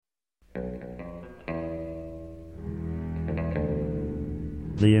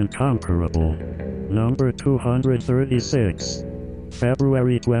The Incomparable. Number 236.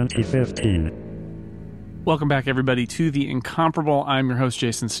 February 2015. Welcome back, everybody, to The Incomparable. I'm your host,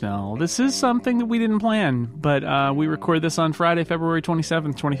 Jason Snell. This is something that we didn't plan, but we recorded this on Friday, February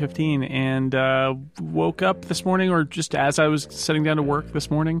 27th, 2015, and woke up this morning, or just as I was sitting down to work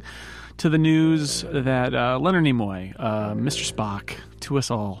this morning, to the news that Leonard Nimoy, Mr. Spock, to us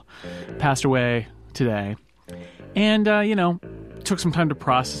all, passed away today. And, took some time to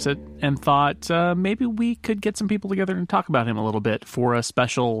process it and thought maybe we could get some people together and talk about him a little bit for a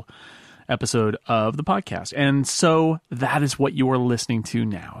special episode of the podcast. And so that is what you are listening to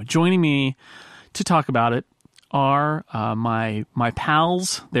now. Joining me to talk about it are my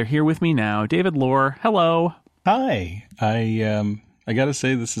pals. They're here with me now. David Lohr, hello. Hi. I gotta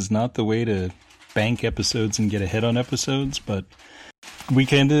say, this is not the way to bank episodes and get ahead on episodes, but we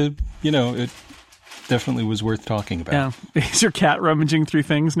kind of, it definitely was worth talking about. Yeah. Is your cat rummaging through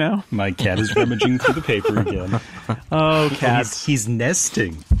things now? My cat is rummaging through the paper again. Oh, cats. He's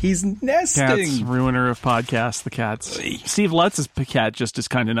nesting. He's nesting. Cats, ruiner of podcasts, the cats. Steve Lutz's cat just is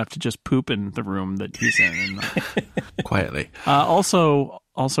kind enough to just poop in the room that he's in. Quietly. Also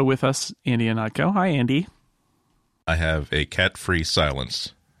with us, Andy Anatko. Hi, Andy. I have a cat-free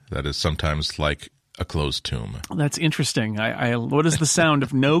silence that is sometimes like a closed tomb. That's interesting. What is the sound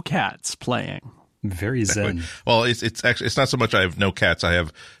of no cats playing? Very zen. Well, it's not so much I have no cats. I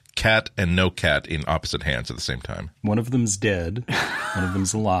have cat and no cat in opposite hands at the same time. One of them's dead. One of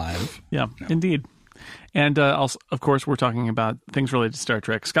them's alive. Yeah, no. Indeed. And also, of course, we're talking about things related to Star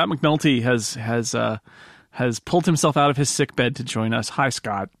Trek. Scott McNulty has pulled himself out of his sickbed to join us. Hi,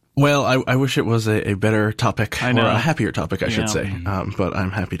 Scott. Well, I wish it was a better topic, I know. or a happier topic, I should say. But I'm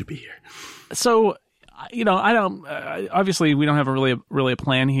happy to be here. So, I don't. Obviously, we don't have really a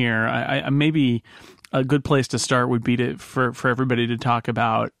plan here. I maybe a good place to start would be for everybody to talk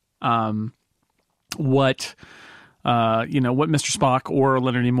about what Mr. Spock or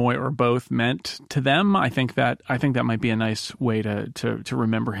Leonard Nimoy or both meant to them. I think that might be a nice way to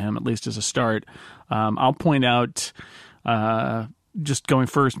remember him, at least as a start. I'll point out, just going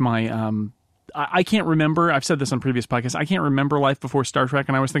first, I can't remember. I've said this on previous podcasts. I can't remember life before Star Trek,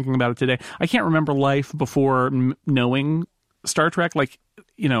 and I was thinking about it today. I can't remember life before knowing Star Trek, like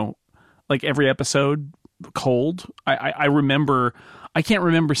every episode cold. I can't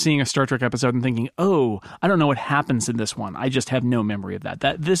remember seeing a Star Trek episode and thinking, oh, I don't know what happens in this one. I just have no memory of that.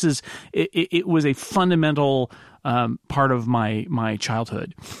 It was a fundamental part of my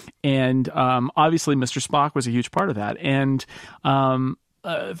childhood. And obviously Mr. Spock was a huge part of that. And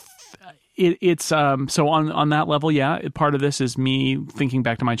it's so on that level, yeah, part of this is me thinking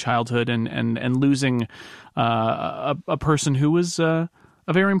back to my childhood and losing a person who was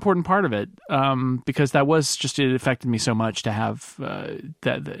a very important part of it, because it affected me so much to have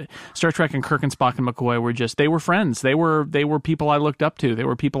that Star Trek and Kirk and Spock and McCoy they were friends. They were people I looked up to. They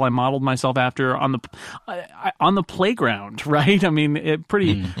were people I modeled myself after on the playground, right? I mean,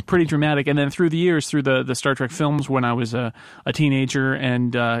 pretty dramatic. And then through the years, through the Star Trek films when I was a teenager,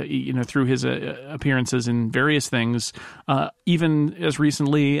 and through his appearances in various things, even as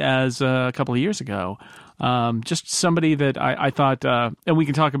recently as a couple of years ago. Just somebody that I thought, and we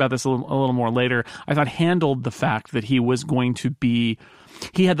can talk about this a little more later, I thought handled the fact that he was going to be,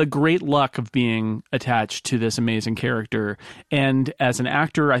 he had the great luck of being attached to this amazing character. And as an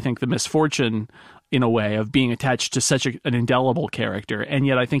actor, I think the misfortune, in a way, of being attached to such an indelible character. And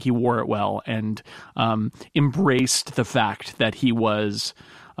yet I think he wore it well and embraced the fact that he was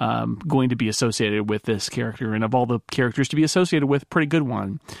going to be associated with this character, and of all the characters to be associated with, pretty good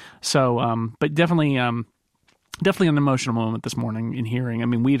one. So, but definitely an emotional moment this morning in hearing. I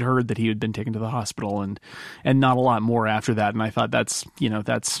mean, we'd heard that he had been taken to the hospital, and not a lot more after that. And I thought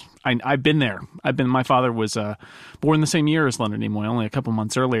I've been there. My father was born the same year as Leonard Nimoy, only a couple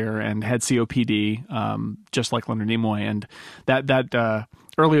months earlier, and had COPD, just like Leonard Nimoy. And that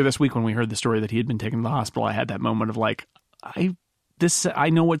earlier this week when we heard the story that he had been taken to the hospital, I had that moment of like, I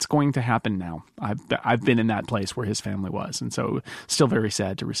know what's going to happen now. I've been in that place where his family was, and so still very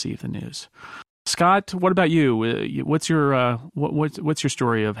sad to receive the news. Scott, what about you? What's your what's your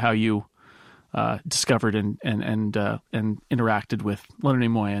story of how you discovered and interacted with Leonard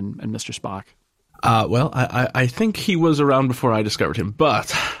Nimoy and Mr. Spock? Well, I think he was around before I discovered him,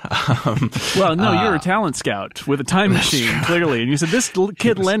 but... well, no, you're a talent scout with a time machine, clearly. And you said, this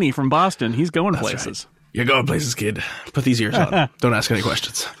kid Lenny from Boston, he's going places. Right. You're going places, kid. Put these ears on. Don't ask any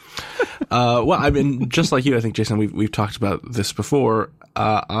questions. Well, I mean, just like you, I think, Jason, we've talked about this before.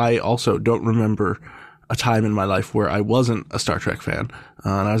 I also don't remember a time in my life where I wasn't a Star Trek fan.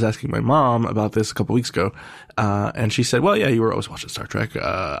 And I was asking my mom about this a couple weeks ago. And she said, well, yeah, you were always watching Star Trek.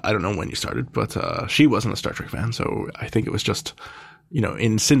 I don't know when you started, but she wasn't a Star Trek fan. So I think it was just,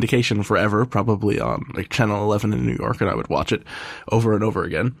 in syndication forever, probably on like Channel 11 in New York. And I would watch it over and over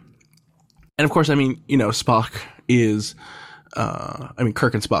again. And of course, Spock is,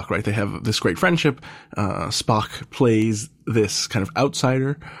 Kirk and Spock, right? They have this great friendship. Spock plays this kind of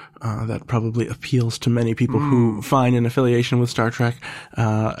outsider, that probably appeals to many people who find an affiliation with Star Trek.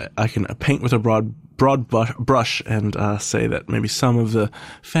 I can paint with a broad brush and say that maybe some of the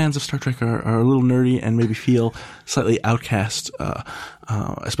fans of Star Trek are a little nerdy and maybe feel slightly outcast,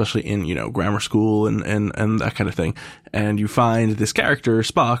 especially in, grammar school and that kind of thing. And you find this character,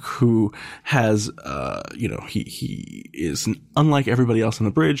 Spock, who has, he is unlike everybody else on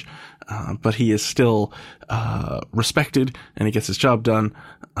the bridge, but he is still, respected and he gets his job done.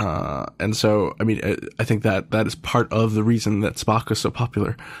 And so, I think that is part of the reason that Spock is so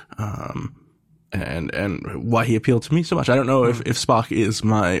popular. And why he appealed to me so much. I don't know if Spock is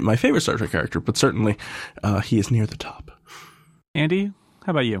my favorite Star Trek character, but certainly, he is near the top. Andy,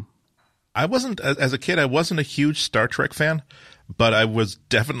 how about you? As a kid, I wasn't a huge Star Trek fan, but I was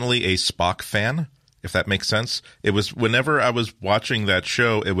definitely a Spock fan, if that makes sense. It was whenever I was watching that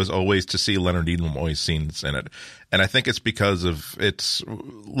show, it was always to see Leonard Nimoy scenes in it. And I think it's because of it's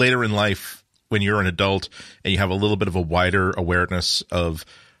later in life when you're an adult and you have a little bit of a wider awareness of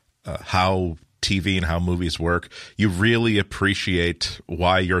how TV and how movies work, you really appreciate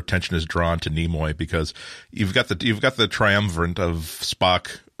why your attention is drawn to Nimoy, because you've got the triumvirate of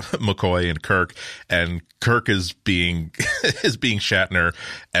Spock, McCoy, and Kirk is being Shatner,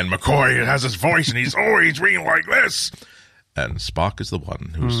 and McCoy has his voice and he's always being like this, and Spock is the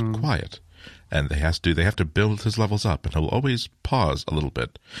one who's quiet. And they have to build his levels up, and he'll always pause a little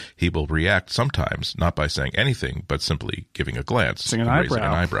bit. He will react sometimes, not by saying anything, but simply giving a glance and raising an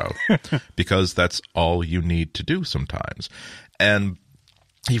eyebrow, because that's all you need to do sometimes. And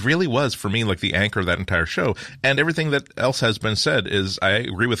he really was, for me, like the anchor of that entire show. And everything that else has been said is I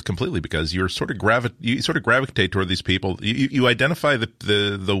agree with completely, because you sort of gravitate toward these people. You identify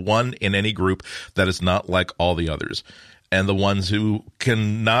the one in any group that is not like all the others. And the ones who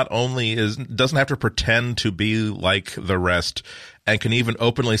can doesn't have to pretend to be like the rest, and can even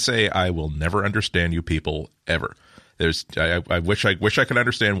openly say, I will never understand you people ever. I wish I could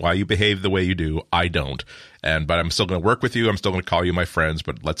understand why you behave the way you do. I don't. But I'm still going to work with you. I'm still going to call you my friends,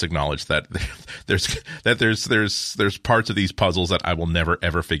 but let's acknowledge that there's parts of these puzzles that I will never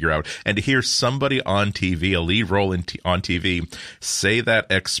ever figure out. And to hear somebody on TV, a lead role on TV, say that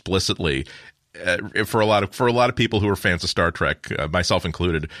explicitly, for a lot of people who are fans of Star Trek, myself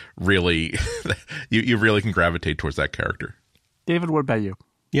included, really, you really can gravitate towards that character. David, what about you?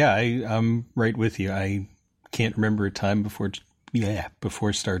 Yeah, I'm right with you. I can't remember a time before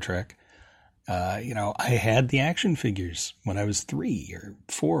Star Trek. I had the action figures when I was 3 or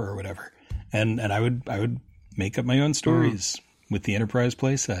 4 or whatever, and I would make up my own stories with the Enterprise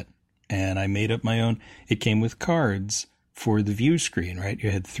playset, and I made up my own. It came with cards for the view screen, right? You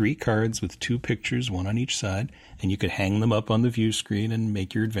had 3 cards with 2 pictures, one on each side, and you could hang them up on the view screen and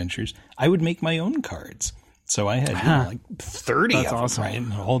make your adventures. I would make my own cards. So I had like 30 That's of them, awesome. right?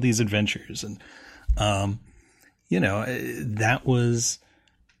 And all these adventures. And,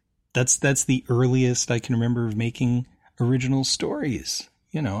 that's the earliest I can remember of making original stories.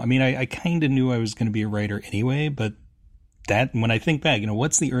 I kind of knew I was going to be a writer anyway, but that, when I think back,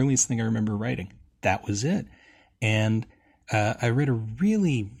 what's the earliest thing I remember writing? That was it. And I read a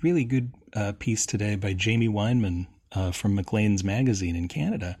really, really good piece today by Jamie Weinman from Maclean's magazine in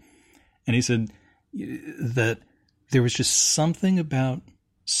Canada. And he said that there was just something about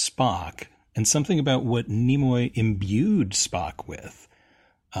Spock and something about what Nimoy imbued Spock with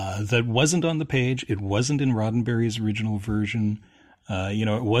that wasn't on the page. It wasn't in Roddenberry's original version.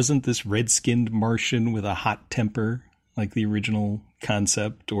 It wasn't this red-skinned Martian with a hot temper like the original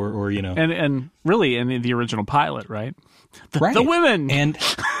concept or and really in the original pilot, right? Right. The women and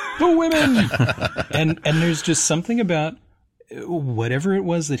the women and there's just something about whatever it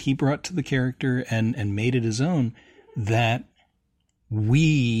was that he brought to the character and made it his own, that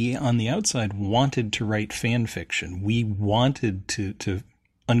we on the outside wanted to write fan fiction. We wanted to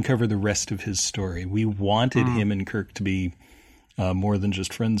uncover the rest of his story. We wanted him and Kirk to be more than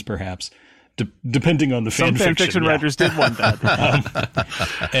just friends, perhaps. Depending on the fan fiction. Some fan fiction writers did want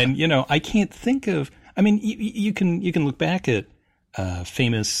that. And, I can't think of, you can look back at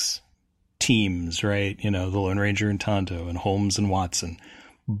famous teams, right? The Lone Ranger and Tonto and Holmes and Watson,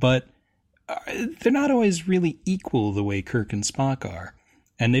 but they're not always really equal the way Kirk and Spock are.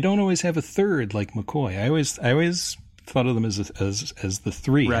 And they don't always have a third like McCoy. I always thought of them as the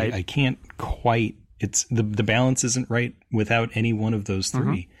three. Right. I can't quite. It's the balance isn't right without any one of those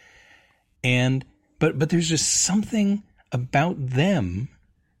three. And but there's just something about them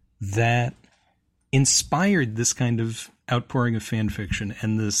that inspired this kind of outpouring of fan fiction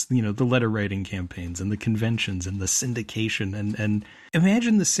and this, the letter writing campaigns and the conventions and the syndication and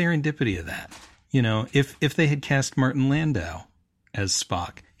imagine the serendipity of that. If they had cast Martin Landau as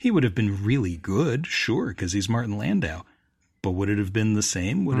Spock, he would have been really good, sure, because he's Martin Landau. But would it have been the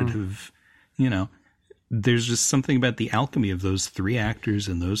same? Would it have, there's just something about the alchemy of those three actors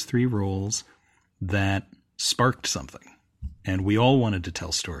and those three roles that sparked something. And we all wanted to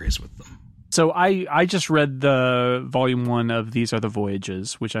tell stories with them. So I just read the volume 1 of These Are the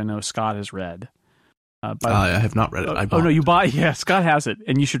Voyages, which I know Scott has read. I have not read it. You buy it? Yeah, Scott has it,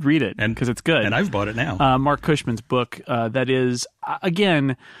 and you should read it because it's good. And I've bought it now. Mark Cushman's book. That is,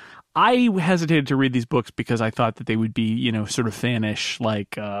 again, I hesitated to read these books because I thought that they would be, sort of fanish,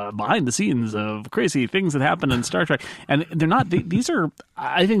 like behind the scenes of crazy things that happen in Star Trek, and they're not.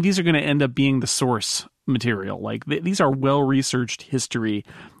 I think these are going to end up being the source material. Like these are well-researched history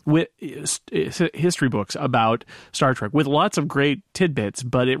books about Star Trek with lots of great tidbits,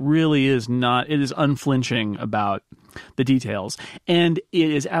 but it really is not. It is unflinching about the details, and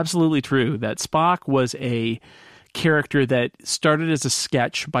it is absolutely true that Spock was a character that started as a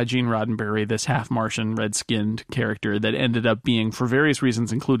sketch by Gene Roddenberry, this half-Martian, red-skinned character that ended up being, for various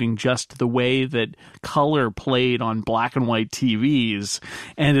reasons, including just the way that color played on black and white TVs,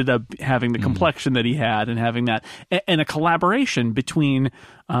 ended up having the complexion that he had and having that, and a collaboration between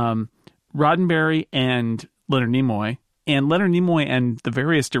Roddenberry and Leonard Nimoy. And Leonard Nimoy and the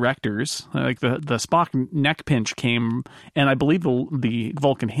various directors, like the Spock neck pinch came, and I believe the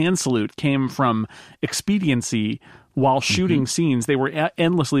Vulcan hand salute came from expediency while shooting scenes. They were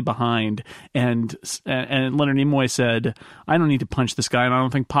endlessly behind, and Leonard Nimoy said, "I don't need to punch this guy," and I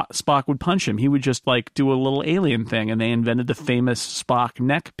don't think Spock would punch him. He would just like do a little alien thing, and they invented the famous Spock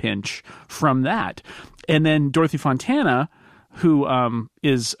neck pinch from that. And then Dorothy Fontana, who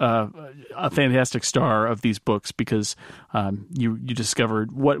is a fantastic star of these books, because you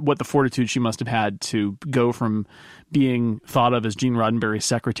discovered what the fortitude she must have had to go from being thought of as Gene Roddenberry's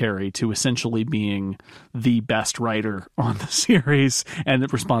secretary to essentially being the best writer on the series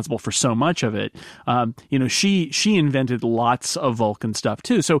and responsible for so much of it. She invented lots of Vulcan stuff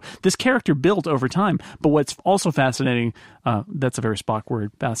too. So this character built over time. But what's also fascinating, that's a very Spock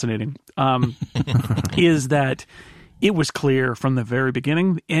word, fascinating, is that it was clear from the very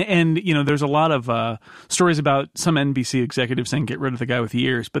beginning. And there's a lot of stories about some NBC executives saying, get rid of the guy with the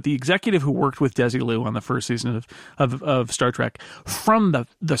ears. But the executive who worked with Desilu on the first season of Star Trek from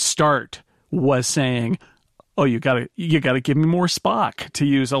the start was saying, oh, you gotta give me more Spock, to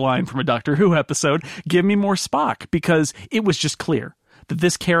use a line from a Doctor Who episode. Give me more Spock, because it was just clear that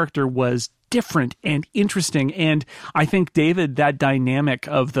this character was different and interesting. And I think, David, that dynamic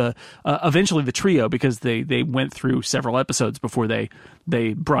of the eventually the trio, because they went through several episodes before they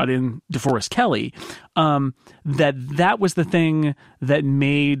brought in DeForest Kelley, that was the thing that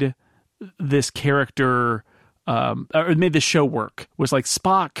made this character or made this show work, was like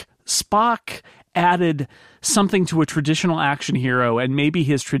Spock added something to a traditional action hero and maybe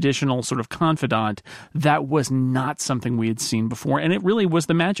his traditional sort of confidant that was not something we had seen before. And it really was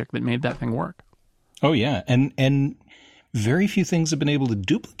the magic that made that thing work. Oh, yeah. And very few things have been able to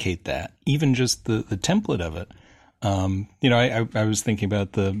duplicate that, even just the template of it. I was thinking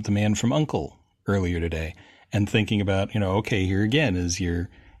about the Man from U.N.C.L.E. earlier today, and thinking about, okay, here again is your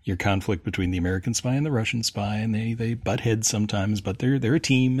conflict between the American spy and the Russian spy, and they butt heads sometimes, but they're a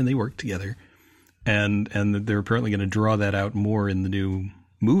team and they work together. And they're apparently going to draw that out more in the new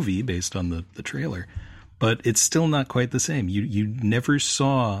movie based on the trailer. But it's still not quite the same. You never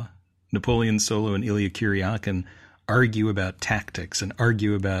saw Napoleon Solo and Ilya Kuryakin argue about tactics and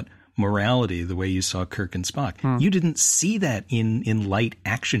argue about morality the way you saw Kirk and Spock. You didn't see that in light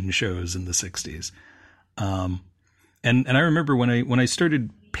action shows in the 60s. And I remember when I started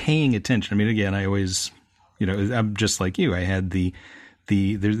paying attention, I mean, again, I always, I'm just like you. I had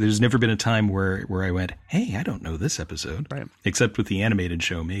there's never been a time where I went, hey, I don't know this episode, right? Except with the animated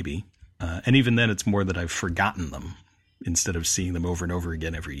show, maybe. And even then, it's more that I've forgotten them instead of seeing them over and over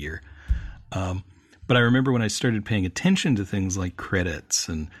again every year. But I remember when I started paying attention to things like credits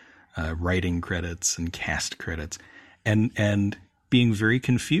and writing credits and cast credits, and being very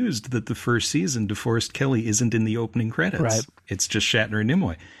confused that the first season, DeForest Kelley isn't in the opening credits. Right. It's just Shatner and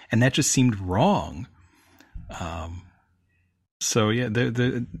Nimoy. And that just seemed wrong. So yeah,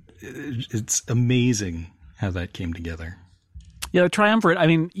 it's amazing how that came together. Yeah, the triumvirate. I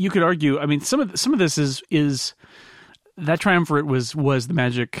mean, you could argue. I mean, some of this is that triumvirate was the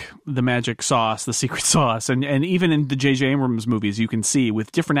magic sauce, the secret sauce, and even in the J.J. Abrams movies, you can see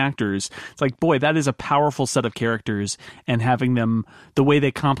with different actors, it's like, boy, that is a powerful set of characters, and having them, the way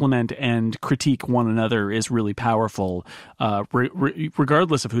they complement and critique one another is really powerful,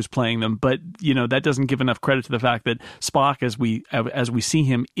 regardless of who's playing them. But that doesn't give enough credit to the fact that Spock, as we see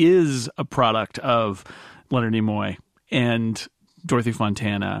him, is a product of Leonard Nimoy and Dorothy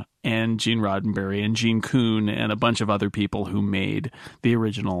Fontana and Gene Roddenberry and Gene Kuhn and a bunch of other people who made the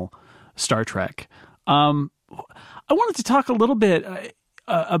original Star Trek. I wanted to talk a little bit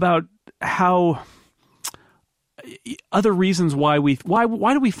about how other reasons why do we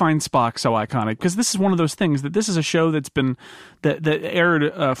find Spock so iconic? Because this is one of those things that this is a show that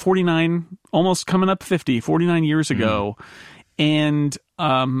aired 49, almost coming up 49 years ago, and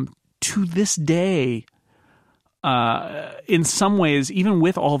to this day. In some ways, even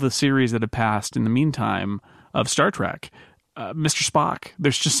with all the series that have passed in the meantime of Star Trek, Mr. Spock,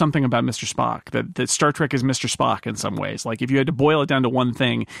 there's just something about Mr. Spock that Star Trek is Mr. Spock in some ways. Like if you had to boil it down to one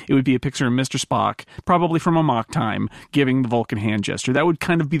thing, it would be a picture of Mr. Spock, probably from a mock time, giving the Vulcan hand gesture. That would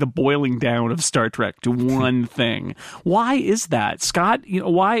kind of be the boiling down of Star Trek to one thing. Why is that, Scott?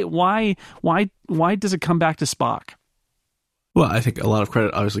 Why does it come back to Spock? Well, I think a lot of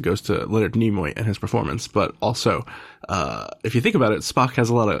credit obviously goes to Leonard Nimoy and his performance, but also, if you think about it, Spock has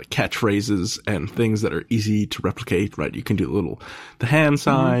a lot of catchphrases and things that are easy to replicate, right? You can do the hand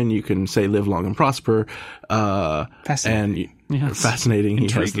sign, you can say live long and prosper, fascinating. And fascinating.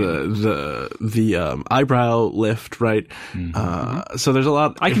 Intriguing. He has the eyebrow lift, right? So there's a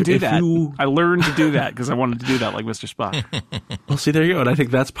lot. I can do that. I learned to do that because I wanted to do that like Mr. Spock. Well, see, there you go. And I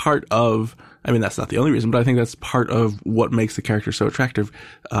think that's part of, I mean, that's not the only reason, but I think that's part of what makes the character so attractive.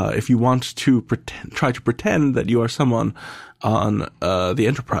 If you want to try to pretend that you are someone on the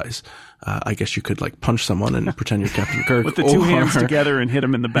Enterprise, I guess you could punch someone and pretend you're Captain Kirk. With the two hands together and hit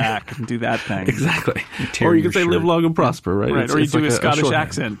him in the back and do that thing. Exactly. Or you could say live long and prosper, right? Right. Or you do a Scottish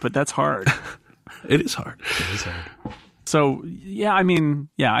accent, but that's hard. It is hard. So I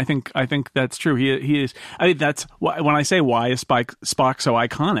think that's true. He is. I mean, that's when I say why is Spock so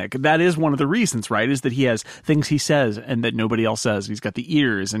iconic. That is one of the reasons, right? Is that he has things he says and that nobody else says. He's got the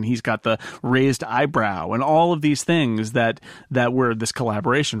ears and he's got the raised eyebrow and all of these things that were this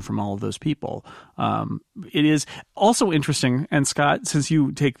collaboration from all of those people. It is also interesting, and Scott, since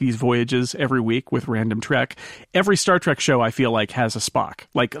you take these voyages every week with Random Trek, every Star Trek show I feel like has a Spock.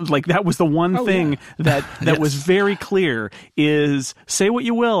 Like that was the one thing that yes. was very clear. Is say what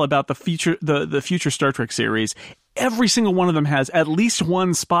you will about the future Star Trek series, every single one of them has at least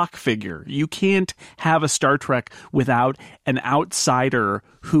one Spock figure. You can't have a Star Trek without an outsider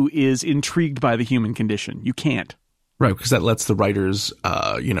who is intrigued by the human condition. You can't. Right, because that lets the writers,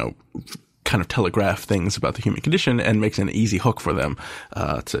 kind of telegraph things about the human condition and makes an easy hook for them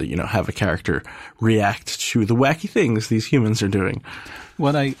to, have a character react to the wacky things these humans are doing.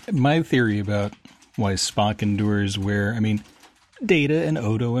 My theory about why Spock endures Data and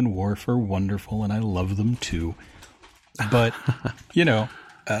Odo and Worf are wonderful and I love them too. But, we don't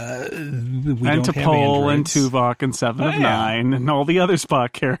have androids. T'Pol and Tuvok and Seven of Nine and all the other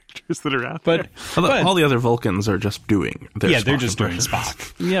Spock characters that are out there. But all the other Vulcans are just doing their Spock they're just impressions. doing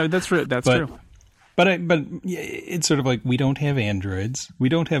Spock. Yeah, that's true. That's true. But it's sort of like we don't have androids, we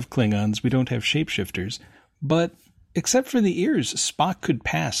don't have Klingons, we don't have shapeshifters. But except for the ears, Spock could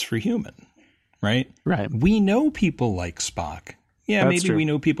pass for human. Right? Right. We know people like Spock. Yeah, That's maybe true. We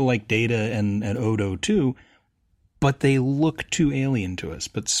know people like Data and Odo too, but they look too alien to us.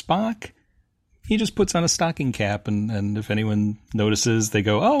 But Spock, he just puts on a stocking cap, and if anyone notices, they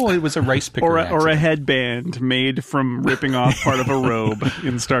go, oh, it was a rice picker or a headband made from ripping off part of a robe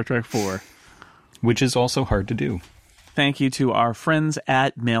in Star Trek IV. Which is also hard to do. Thank you to our friends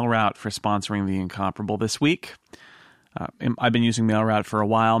at MailRoute for sponsoring The Incomparable this week. I've been using MailRoute for a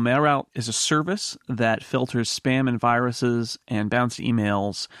while. MailRoute is a service that filters spam and viruses and bounced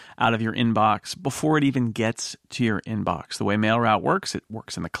emails out of your inbox before it even gets to your inbox. The way MailRoute works, it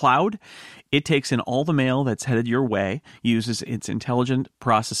works in the cloud. It takes in all the mail that's headed your way, uses its intelligent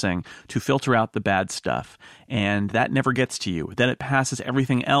processing to filter out the bad stuff, and that never gets to you. Then it passes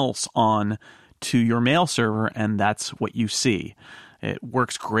everything else on to your mail server, and that's what you see. It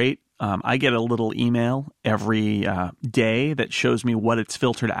works great I get a little email every day that shows me what it's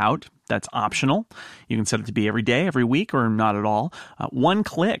filtered out. That's optional. You can set it to be every day, every week, or not at all. One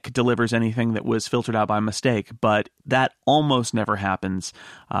click delivers anything that was filtered out by mistake, but that almost never happens.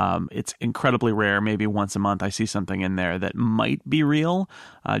 It's incredibly rare. Maybe once a month I see something in there that might be real.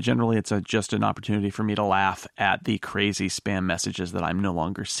 Generally, it's just an opportunity for me to laugh at the crazy spam messages that I'm no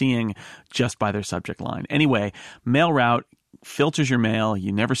longer seeing just by their subject line. Anyway, MailRoute filters your mail.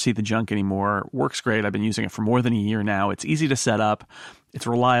 You never see the junk anymore. Works great. I've been using it for more than a year now. It's easy to set up. It's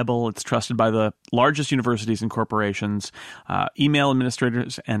reliable. It's trusted by the largest universities and corporations. Email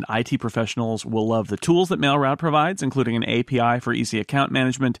administrators and IT professionals will love the tools that MailRoute provides, including an API for easy account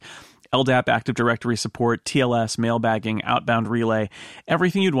management, LDAP Active Directory support, TLS, mailbagging, outbound relay,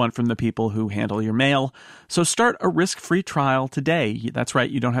 everything you'd want from the people who handle your mail. So start a risk-free trial today. That's right,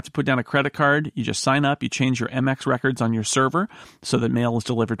 you don't have to put down a credit card. You just sign up, you change your MX records on your server so that mail is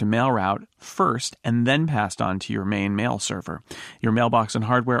delivered to MailRoute first and then passed on to your main mail server. Your mailbox and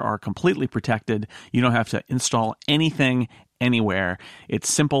hardware are completely protected. You don't have to install anything anywhere.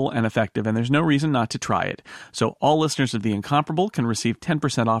 It's simple and effective, and there's no reason not to try it. So all listeners of The Incomparable can receive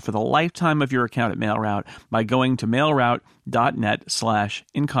 10% off for the lifetime of your account at MailRoute by going to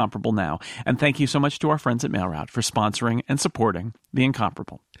mailroute.net/incomparable now. And thank you so much to our friends at MailRoute for sponsoring and supporting The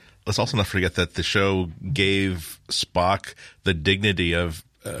Incomparable. Let's also not forget that the show gave Spock the dignity of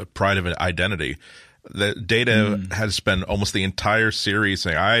pride of identity. The Data had spent almost the entire series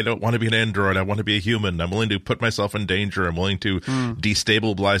saying, I don't want to be an android. I want to be a human. I'm willing to put myself in danger. I'm willing to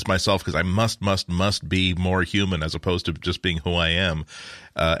destabilize myself because I must be more human as opposed to just being who I am.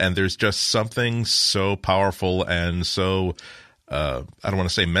 And there's just something so powerful and so, I don't want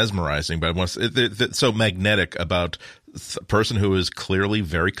to say mesmerizing, but so magnetic about a person who is clearly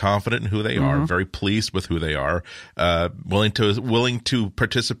very confident in who they are, very pleased with who they are, willing to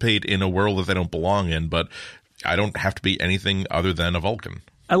participate in a world that they don't belong in, but I don't have to be anything other than a Vulcan.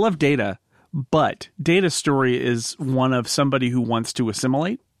 I love Data, but Data's story is one of somebody who wants to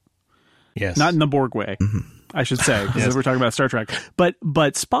assimilate. Yes. Not in the Borg way, I should say, because we're talking about Star Trek. But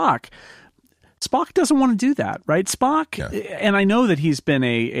Spock doesn't want to do that, right? Spock, and I know that he's been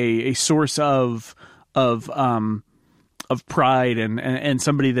a source of pride and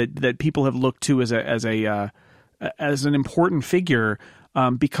somebody that people have looked to as an important figure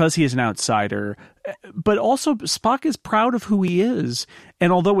because he is an outsider. But also Spock is proud of who he is,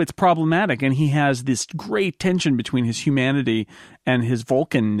 and although it's problematic and he has this great tension between his humanity and his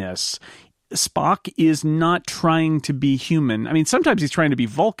Vulcanness, Spock is not trying to be human. I mean, sometimes he's trying to be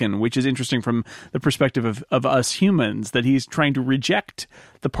Vulcan, which is interesting from the perspective of us humans, that he's trying to reject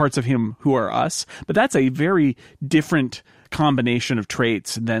the parts of him who are us. But that's a very different combination of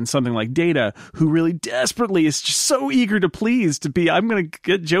traits than something like Data, who really desperately is just so eager to please, to be, I'm going to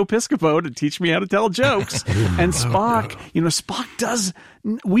get Joe Piscopo to teach me how to tell jokes. And Spock, Spock does,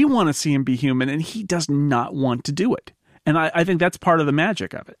 we want to see him be human, and he does not want to do it. And I think that's part of the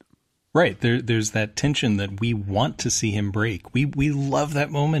magic of it. Right. There's that tension that we want to see him break. We love that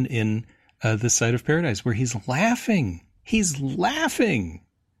moment in This Side of Paradise where he's laughing. He's laughing.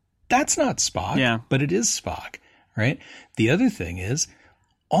 That's not Spock, but it is Spock, right? The other thing is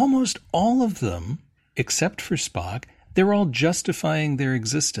almost all of them, except for Spock, they're all justifying their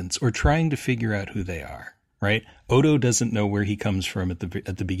existence or trying to figure out who they are, right? Odo doesn't know where he comes from at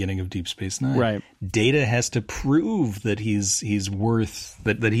the beginning of Deep Space Nine. Right. Data has to prove that he's worth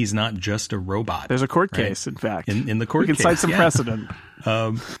that he's not just a robot. There's a court case, in fact. In the court case, we can case, cite some precedent.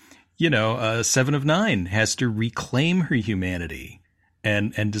 7 of 9 has to reclaim her humanity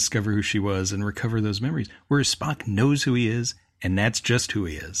and discover who she was and recover those memories. Whereas Spock knows who he is, and that's just who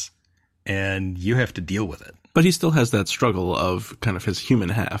he is, and you have to deal with it. But he still has that struggle of kind of his human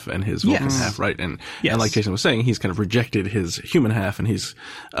half and his Vulcan half, right? And like Jason was saying, he's kind of rejected his human half, and he's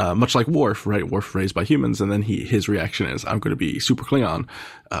much like Worf, right? Worf raised by humans, and then his reaction is, "I'm going to be super Klingon."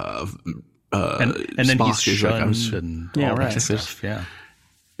 And then Spock he's is shunned and all that stuff. Yeah.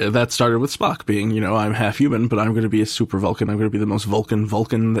 That started with Spock being, I'm half human, but I'm going to be a super Vulcan. I'm going to be the most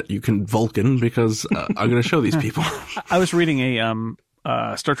Vulcan that you can Vulcan because I'm going to show these people. I was reading a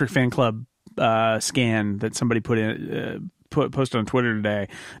Star Trek fan club scan that somebody posted on Twitter today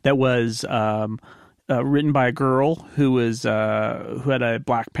that was written by a girl who had a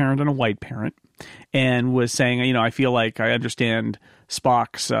black parent and a white parent, and was saying, I feel like I understand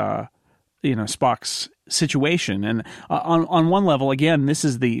Spock's situation. And on one level, again, this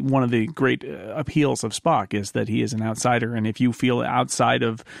is one of the great appeals of Spock, is that he is an outsider. And if you feel outside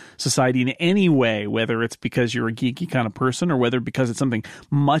of society in any way, whether it's because you're a geeky kind of person or whether because it's something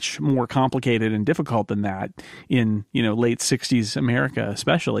much more complicated and difficult than that in, late 60s America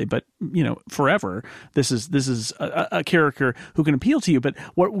especially, but forever. This is a character who can appeal to you. But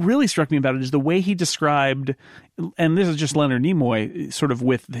what really struck me about it is the way he described, and this is just Leonard Nimoy sort of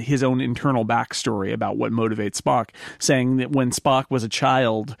with his own internal backstory about what motivates Spock, saying that when Spock was a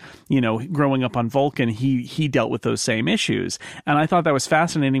child, growing up on Vulcan, he dealt with those same issues. And I thought that was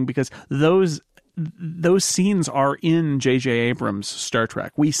fascinating because those scenes are in J.J. Abrams' Star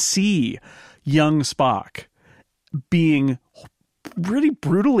Trek. We see young Spock being really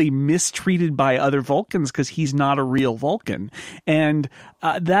brutally mistreated by other Vulcans because he's not a real Vulcan. And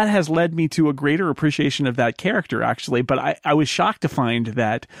that has led me to a greater appreciation of that character, actually. But I was shocked to find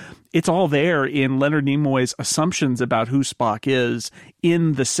that it's all there in Leonard Nimoy's assumptions about who Spock is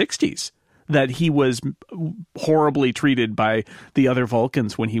in the 60s. That he was horribly treated by the other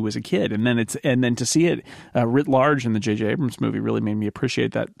Vulcans when he was a kid, and then to see it writ large in the J.J. Abrams movie really made me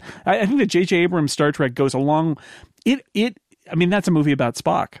appreciate that. I think that J.J. Abrams' Star Trek goes along. I mean, that's a movie about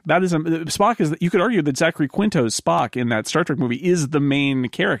Spock. Spock is. You could argue that Zachary Quinto's Spock in that Star Trek movie is the main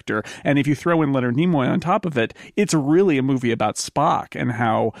character, and if you throw in Leonard Nimoy on top of it, it's really a movie about Spock and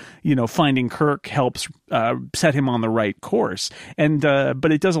how finding Kirk helps set him on the right course. And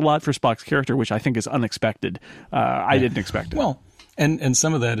but it does a lot for Spock's character, which I think is unexpected. I didn't expect it. Well, and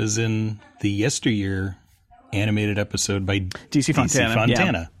some of that is in the Yesteryear animated episode by DC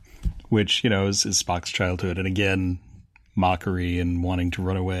Fontana, which is Spock's childhood, and again, mockery and wanting to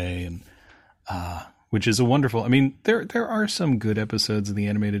run away, and which is a wonderful. I mean, there are some good episodes of the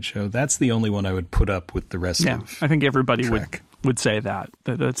animated show. That's the only one I would put up with the rest of. I think everybody would say that.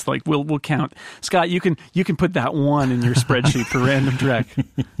 That's like we'll count. Scott, you can put that one in your spreadsheet for Random Trek.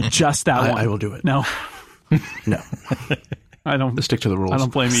 Just that one. I will do it. No. I don't. Let's stick to the rules. I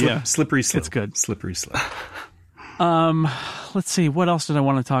don't blame you. Yeah. Slippery slope. It's good. Slippery slope. Let's see. What else did I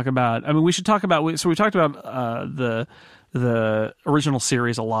want to talk about? I mean, we should talk about. So we talked about the original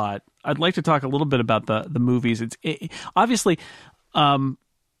series a lot. I'd like to talk a little bit about the movies. Obviously, Leonard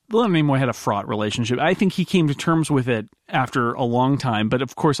Nimoy had a fraught relationship. I think he came to terms with it after a long time. But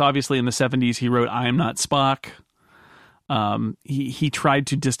of course, obviously, in the 70s, he wrote "I Am Not Spock." He tried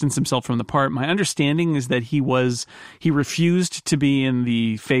to distance himself from the part. My understanding is that he refused to be in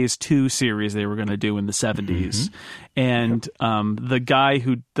the Phase 2 series they were going to do in the 70s. And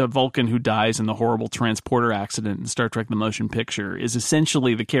the Vulcan who dies in the horrible transporter accident in Star Trek The Motion Picture is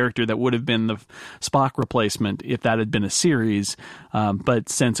essentially the character that would have been the Spock replacement if that had been a series. But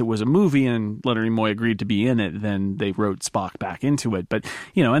since it was a movie and Leonard Nimoy agreed to be in it, then they wrote Spock back into it. But,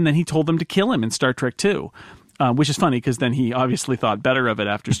 and then he told them to kill him in Star Trek 2. Which is funny because then he obviously thought better of it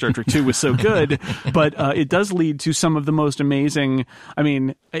after Star Trek 2 was so good. But it does lead to some of the most amazing. I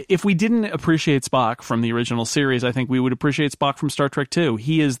mean, if we didn't appreciate Spock from the original series, I think we would appreciate Spock from Star Trek 2.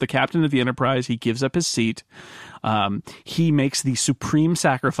 He is the captain of the Enterprise. He gives up his seat. He makes the supreme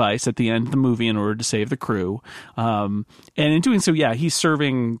sacrifice at the end of the movie in order to save the crew. And in doing so, he's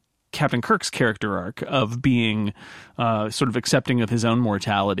serving Captain Kirk's character arc of being sort of accepting of his own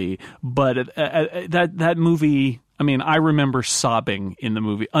mortality. But that movie, I mean, I remember sobbing in the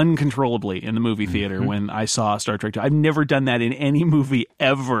movie, uncontrollably in the movie theater when I saw Star Trek 2. I've never done that in any movie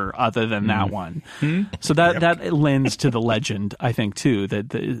ever other than that one. So that lends to the legend, I think, too,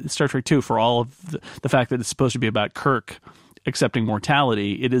 that Star Trek 2, for all of the fact that it's supposed to be about Kirk accepting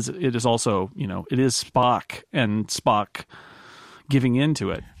mortality, it is also, it is Spock and Spock giving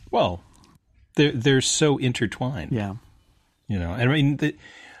into it. Well, they're so intertwined. Yeah. And I mean,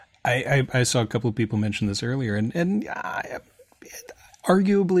 I saw a couple of people mention this earlier, and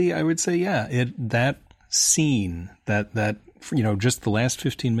arguably, I would say, that scene, that just the last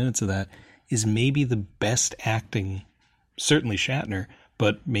 15 minutes of that is maybe the best acting, certainly Shatner,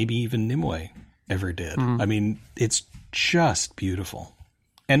 but maybe even Nimoy ever did. I mean, it's just beautiful.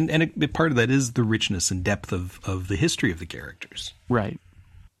 And a part of that is the richness and depth of the history of the characters. Right.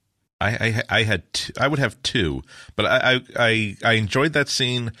 I would have two, but I enjoyed that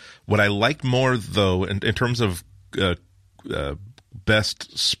scene. What I liked more, though, in terms of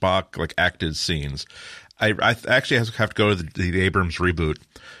best Spock like acted scenes, I actually have to go to the Abrams reboot,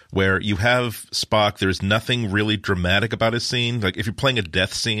 where you have Spock. There's nothing really dramatic about his scene. Like if you're playing a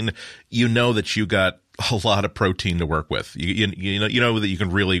death scene, you know that you got a lot of protein to work with. You know that you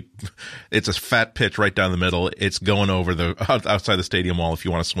can really. It's a fat pitch right down the middle. It's going over outside the stadium wall if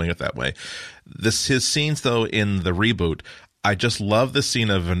you want to swing it that way. His scenes though in the reboot, I just love the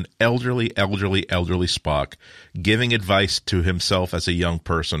scene of an elderly Spock giving advice to himself as a young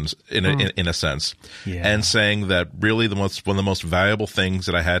person, in a sense, and saying that really one of the most valuable things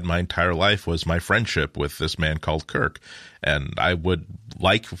that I had in my entire life was my friendship with this man called Kirk, and I would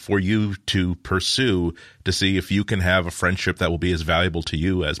like for you to pursue to see if you can have a friendship that will be as valuable to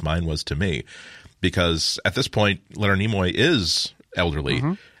you as mine was to me, because at this point Leonard Nimoy is elderly.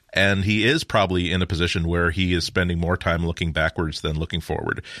 And he is probably in a position where he is spending more time looking backwards than looking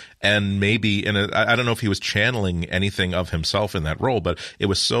forward. And maybe I don't know if he was channeling anything of himself in that role, but it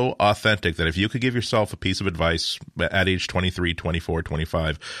was so authentic that if you could give yourself a piece of advice at age 23, 24,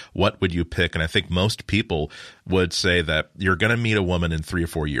 25, what would you pick? And I think most people would say that you're going to meet a woman in 3 or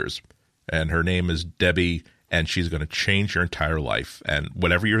 4 years, and her name is Debbie, and she's going to change your entire life. And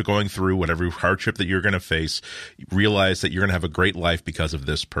whatever you're going through, whatever hardship that you're going to face, realize that you're going to have a great life because of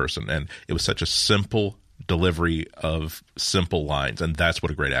this person. And it was such a simple delivery of simple lines, and that's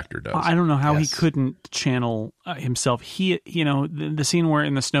what a great actor does. I don't know how he couldn't channel himself. He, the scene where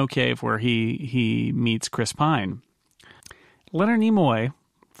in the snow cave where he meets Chris Pine, Leonard Nimoy,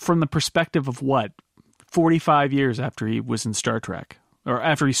 from the perspective of 45 years after he was in Star Trek, or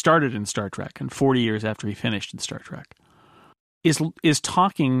after he started in Star Trek, and 40 years after he finished in Star Trek, is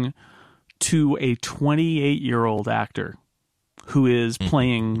talking to a 28-year-old actor who is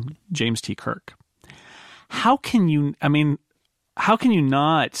playing James T. Kirk. How can you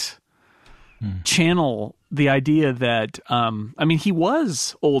not channel the idea that he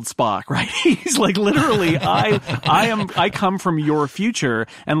was old Spock, right? He's like, literally, I come from your future,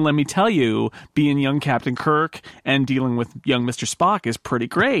 and let me tell you, being young Captain Kirk and dealing with young Mr. Spock is pretty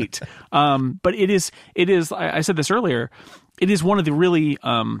great. But it is I said this earlier, it is one of the really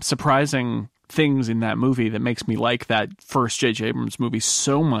surprising things in that movie that makes me like that first J.J. Abrams movie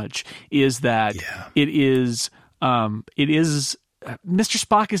so much, is that it is Mr.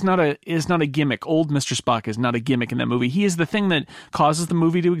 Spock is not a gimmick. Old Mr. Spock is not a gimmick in that movie. He is the thing that causes the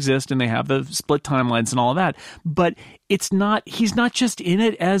movie to exist, and they have the split timelines and all of that. But he's not just in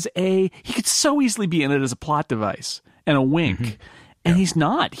it he could so easily be in it as a plot device and a wink. And he's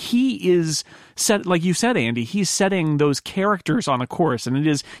not. He is set, like you said, Andy, he's setting those characters on a course. And it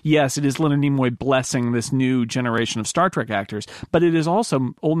is Leonard Nimoy blessing this new generation of Star Trek actors, but it is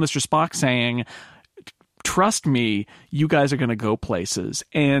also old Mr. Spock saying, trust me, you guys are going to go places.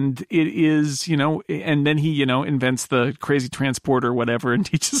 And it is, and then he, invents the crazy transporter or whatever and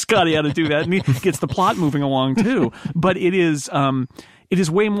teaches Scotty how to do that. And he gets the plot moving along too. But it is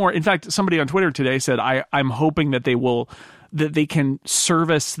way more. In fact, somebody on Twitter today said, I'm hoping that they can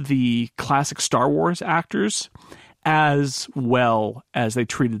service the classic Star Wars actors as well as they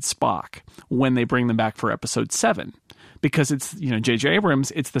treated Spock when they bring them back for episode 7. Because it's, J.J. Abrams,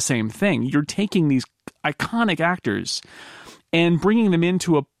 it's the same thing. You're taking these iconic actors and bringing them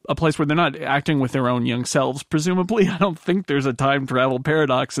into a place where they're not acting with their own young selves, presumably. I don't think there's a time travel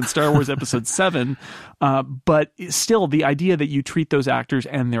paradox in Star Wars Episode 7. But still, the idea that you treat those actors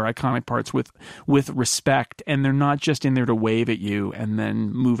and their iconic parts with respect, and they're not just in there to wave at you and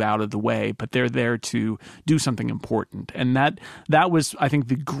then move out of the way, but they're there to do something important. And that was, I think,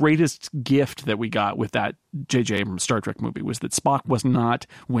 the greatest gift that we got with that J.J. Abrams Star Trek movie, was that Spock was not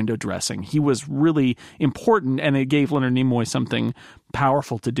window dressing. He was really important, and it gave Leonard Nimoy something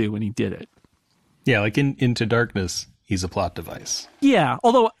powerful to do, and he did it. Yeah, like in Into Darkness, he's a plot device. Yeah,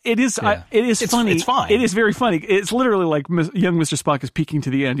 although it is funny. It's fine. It is very funny. It's literally like young Mr. Spock is peeking to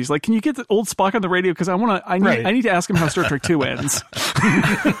the end. He's like, "Can you get the old Spock on the radio? Because I need to ask him how Star Trek 2 ends."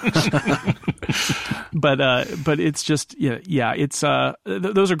 But it's just it's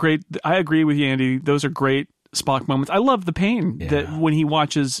those are great. I agree with you, Andy. Those are great Spock moments. I love the pain that when he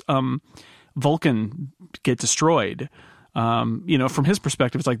watches Vulcan get destroyed. From his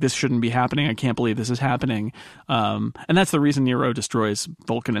perspective, it's like, this shouldn't be happening. I can't believe this is happening. And that's the reason Nero destroys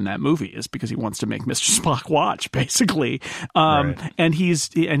Vulcan in that movie, is because he wants to make Mr. Spock watch, basically. And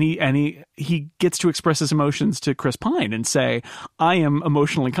he gets to express his emotions to Chris Pine and say, I am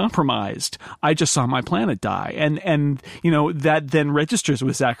emotionally compromised. I just saw my planet die. And that then registers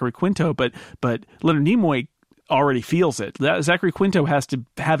with Zachary Quinto, but Leonard Nimoy already feels it. Zachary Quinto has to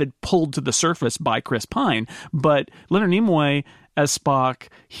have it pulled to the surface by Chris Pine, but Leonard Nimoy as Spock,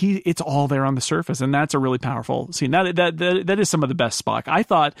 it's all there on the surface, and that's a really powerful scene. That is some of the best Spock. I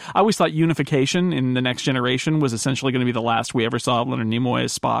always thought Unification in The Next Generation was essentially going to be the last we ever saw of Leonard Nimoy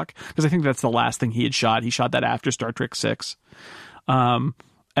as Spock, because I think that's the last thing he had shot. He shot that after Star Trek 6. And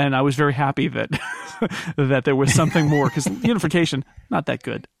I was very happy that that there was something more, because Unification, not that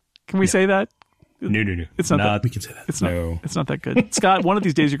good. Can we say that? No. It's not we can say that. It's not that good. Scott, one of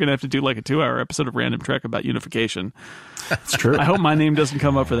these days you're going to have to do like a 2-hour episode of Random Trek about unification. That's true. I hope my name doesn't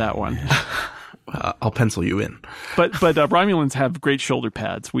come up for that one. I'll pencil you in. But Romulans have great shoulder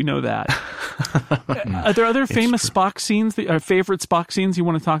pads. We know that. Are there other famous Spock scenes, favorite Spock scenes you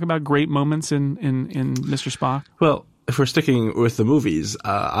want to talk about? Great moments in Mr. Spock? Well, if we're sticking with the movies,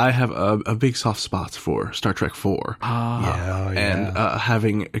 I have a big soft spot for Star Trek 4. And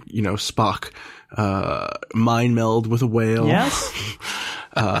having, Spock mind meld with a whale. Yes.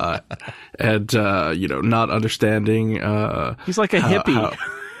 And, not understing. He's like a hippie.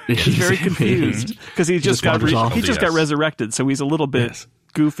 He's very confused because he just got resurrected, so he's a little bit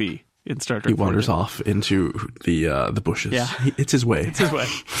goofy in Star Trek. He wanders off into the bushes. Yeah. It's his way.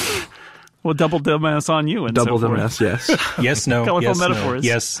 Well, double dumbass on you and double so forth. dumbass, yes. Yes, no. Colorful yes, metaphors. No.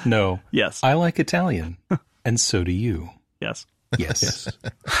 Yes, no. Yes. I like Italian, and so do you. Yes. Yes.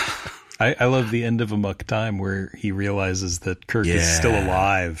 I love the end of Amok Time where he realizes that Kirk is still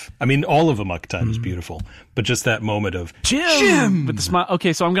alive. I mean, all of Amok Time is beautiful, but just that moment of Jim with the smile.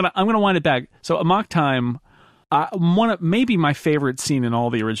 Okay, so I'm gonna wind it back. So Amok Time, maybe my favorite scene in all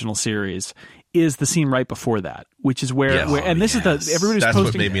the original series is the scene right before that, which is where this is everybody's That's posting.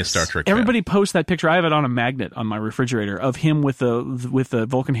 what made me a Star Trek Everybody fan. posts that picture. I have it on a magnet on my refrigerator of him with the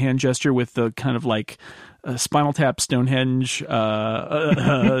Vulcan hand gesture with the kind of like Spinal Tap Stonehenge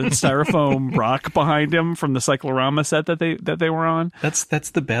styrofoam rock behind him from the cyclorama set that they were on. That's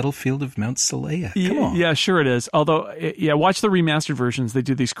the battlefield of Mount Saleya. Come on. Yeah, sure it is. Although, watch the remastered versions. They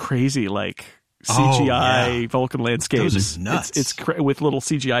do these crazy like CGI Vulcan landscapes. Those are nuts. It's with little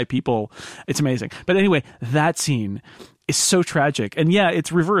CGI people. It's amazing. But anyway, that scene is so tragic. And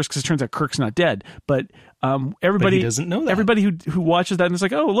it's reversed because it turns out Kirk's not dead. But everybody he doesn't know that. Everybody who watches that and is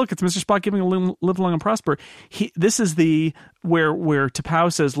like, oh, look, it's Mr. Spock giving a live long and prosper. This is the where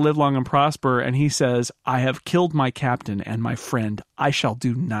T'Pau says live long and prosper, and he says, I have killed my captain and my friend. I shall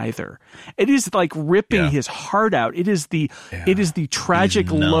do neither. It is like ripping his heart out. It is the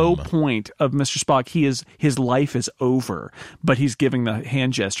tragic low point of Mr. Spock. His life is over, but he's giving the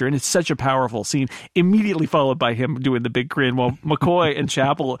hand gesture, and it's such a powerful scene. Immediately followed by him doing the big grin, while McCoy and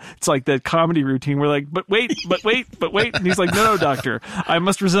Chapel, it's like that comedy routine. We're like, but wait, and he's like, no, Doctor, I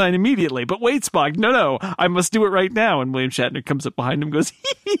must resign immediately. But wait, Spock, no, I must do it right now. And William Shatner comes up behind him and goes,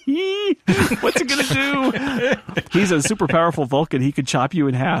 what's he gonna do? He's a super powerful Vulcan. He could chop you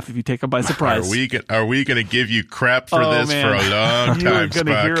in half if you take him by surprise. Are we gonna give you crap for this for a long time? You're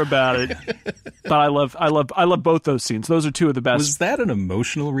gonna hear about it. But I love both those scenes. Those are two of the best. Was that an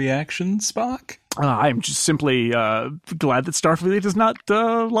emotional reaction, Spock? I'm just simply glad that Starfleet has not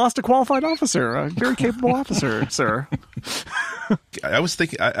lost a qualified officer, a very capable officer, sir. I was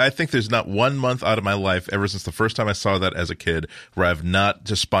thinking, I think there's not 1 month out of my life ever since the first time I saw that as a kid where I've not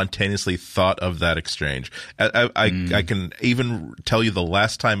just spontaneously thought of that exchange. I can even tell you the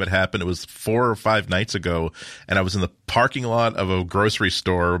last time it happened. It was 4 or 5 nights ago, and I was in the parking lot of a grocery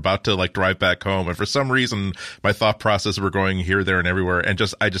store about to like drive back home, and for some reason my thought process were going here, there, and everywhere, and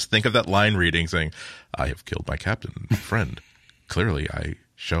I just think of that line reading saying, I have killed my captain friend. Clearly I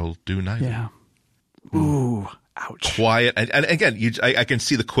shall do neither. Yeah. Ooh. Ouch. Quiet. And again, I can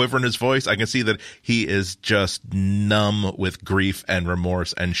see the quiver in his voice. I can see that he is just numb with grief and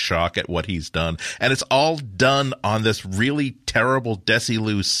remorse and shock at what he's done. And it's all done on this really terrible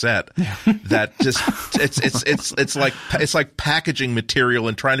Desilu set that just, it's like packaging material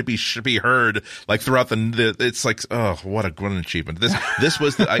and trying to be heard like throughout it's like, oh, what an achievement. This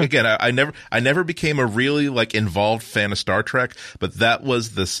was again, I never became a really like involved fan of Star Trek, but that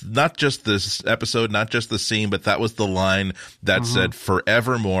was not just this episode, not just the scene, but that was the line that said,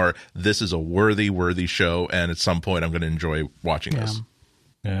 forevermore, this is a worthy show, and at some point I'm going to enjoy watching this.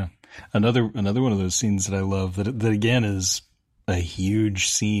 Yeah. Another one of those scenes that I love that again is a huge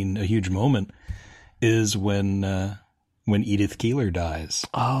scene, a huge moment, is when Edith Keeler dies.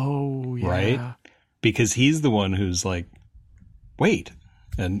 Oh, yeah. Right? Because he's the one who's like, wait.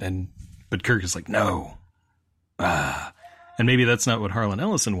 But Kirk is like, no. And maybe that's not what Harlan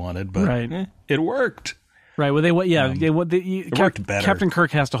Ellison wanted, but it worked. Right. Well, it worked better. Captain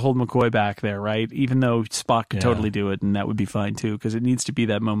Kirk has to hold McCoy back there, right? Even though Spock could totally do it, and that would be fine too, because it needs to be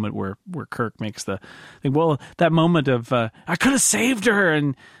that moment where Kirk makes the thing. Well, that moment of I could have saved her,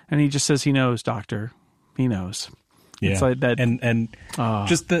 and he just says, he knows, Doctor, he knows. Yeah. It's like that, and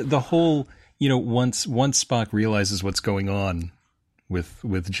just the whole, once Spock realizes what's going on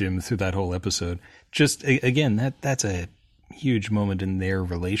with Jim through that whole episode, just again that's a huge moment in their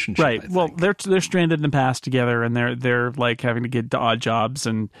relationship. Right. Well, they're stranded in the past together, and they're like having to get odd jobs,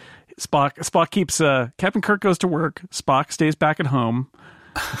 and Spock keeps Captain Kirk goes to work, Spock stays back at home,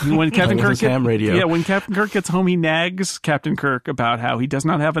 When Captain With Kirk his ham radio. Yeah, when Captain Kirk gets home, he nags Captain Kirk about how he does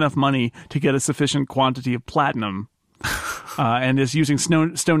not have enough money to get a sufficient quantity of platinum. And is using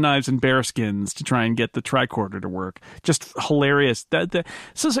stone knives and bear skins to try and get the tricorder to work. Just hilarious.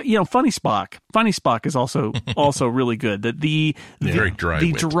 So funny Spock. Funny Spock is also really good. Very dry.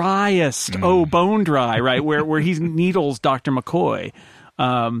 The wit. driest. Bone dry. Right, where he needles Dr. McCoy.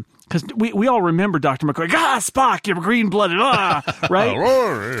 Because we all remember Dr. McCoy. Spock, you're green-blooded.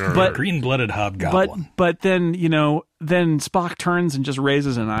 Right. But green-blooded hobgoblin. But then then Spock turns and just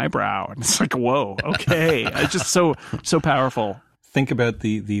raises an eyebrow, and it's like, whoa, okay. It's just so powerful. Think about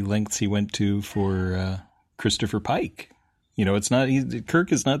the lengths he went to for Christopher Pike. It's not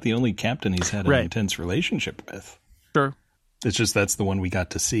Kirk is not the only captain he's had an intense relationship with. Sure. It's just that's the one we got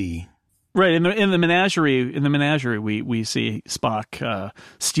to see. Right, in the menagerie, we see Spock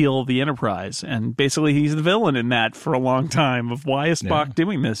steal the Enterprise, and basically he's the villain in that for a long time. Of why is Spock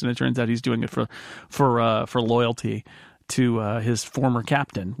doing this? And it turns out he's doing it for loyalty to his former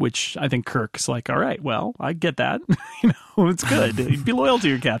captain, which I think Kirk's like, all right, well, I get that, it's good. Be loyal to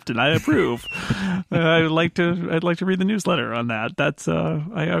your captain. I approve. I'd like to read the newsletter on that. That's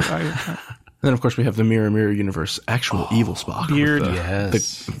And then, of course, we have the Mirror universe actual evil Spock. Beard,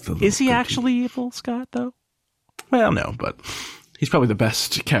 yes. Is he actually evil, Scott, though? Well, no, but he's probably the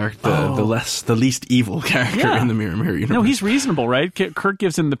best character, the least evil character in the Mirror universe. No, he's reasonable, right? Kirk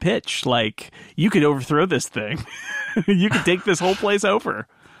gives him the pitch, like, you could overthrow this thing. You could take this whole place over.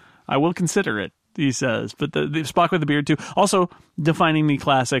 I will consider it, he says. But the Spock with the beard, too. Also, defining the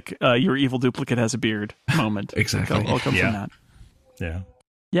classic, your evil duplicate has a beard moment. Exactly. All comes from that. Yeah.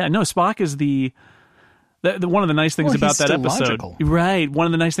 Yeah, no, Spock is the one of the nice things about that episode. Logical. Right. One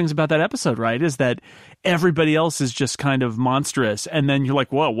of the nice things about that episode, right, is that everybody else is just kind of monstrous. And then you're like,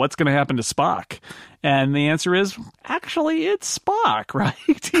 whoa, what's going to happen to Spock? And the answer is, actually, it's Spock, right?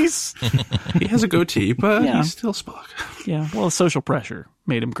 He has a goatee, but he's still Spock. Yeah, well, social pressure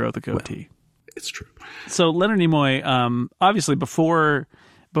made him grow the goatee. Well, it's true. So Leonard Nimoy, obviously before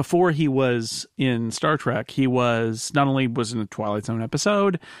he was in Star Trek, he was not only was in a Twilight Zone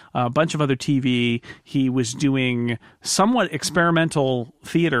episode, a bunch of other TV. He was doing somewhat experimental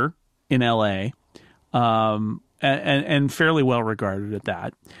theater in L.A. And fairly well regarded at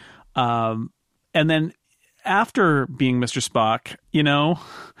that. And then after being Mr. Spock,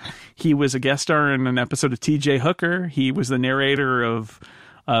 he was a guest star in an episode of T.J. Hooker. He was the narrator of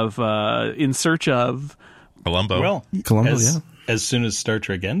In Search of Columbo. Well, Columbo, as soon as Star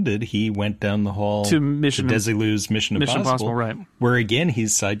Trek ended, he went down the hall to Desilu's Mission Impossible, right? Where again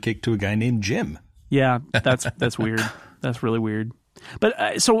he's sidekick to a guy named Jim. Yeah, that's weird. That's really weird.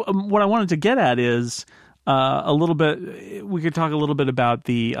 But so what I wanted to get at is a little bit. We could talk a little bit about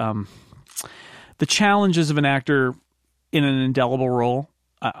the challenges of an actor in an indelible role.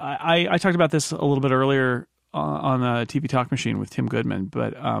 I talked about this a little bit earlier on a TV Talk Machine with Tim Goodman,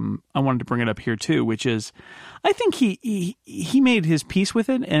 but I wanted to bring it up here too, which is I think he made his peace with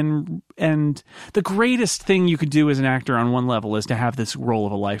it, and the greatest thing you could do as an actor on one level is to have this role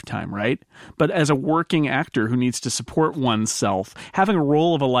of a lifetime, right? But as a working actor who needs to support oneself, having a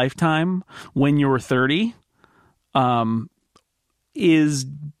role of a lifetime when you're 30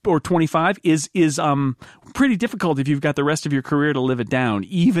 or 25 is pretty difficult if you've got the rest of your career to live it down,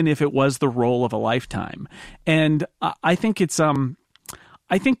 even if it was the role of a lifetime. And I think it says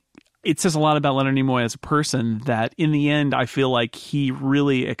a lot about Leonard Nimoy as a person that in the end, I feel like he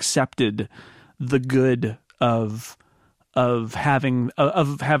really accepted the good of having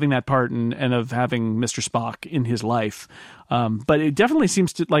that part and of having Mr. Spock in his life. But it definitely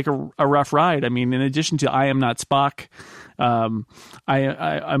seems to like a rough ride. I mean, in addition to I Am Not Spock, I'm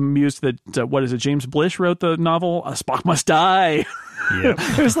amused that what is it? James Blish wrote the novel Spock Must Die. Yep.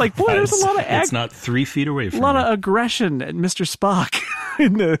 It was like, boy, there's a lot of it's not 3 feet away from a lot of aggression at Mr. Spock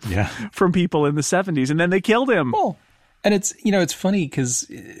from people in the 70s, and then they killed him. Well, and it's it's funny because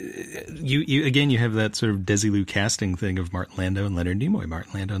you have that sort of Desilu casting thing of Martin Landau and Leonard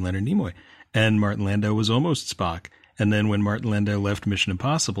Nimoy, and Martin Landau was almost Spock. And then when Martin Landau left Mission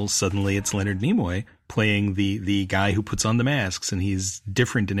Impossible, suddenly it's Leonard Nimoy playing the guy who puts on the masks, and he's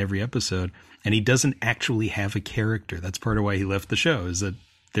different in every episode. And he doesn't actually have a character. That's part of why he left the show, is that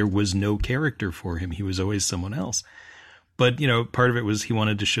there was no character for him. He was always someone else. But, part of it was he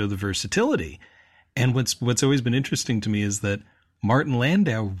wanted to show the versatility. And what's always been interesting to me is that Martin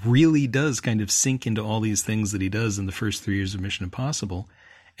Landau really does kind of sink into all these things that he does in the first 3 years of Mission Impossible.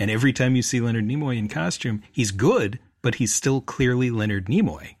 And every time you see Leonard Nimoy in costume, he's good, but he's still clearly Leonard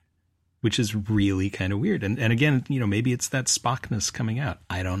Nimoy, which is really kind of weird. And again, maybe it's that Spockness coming out.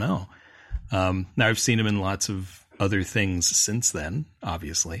 I don't know. Now I've seen him in lots of other things since then,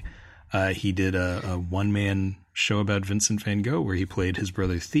 obviously. He did a one-man show about Vincent van Gogh where he played his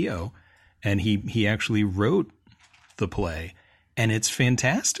brother Theo, and he actually wrote the play. And it's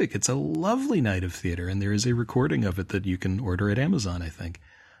fantastic. It's a lovely night of theater, and there is a recording of it that you can order at Amazon, I think.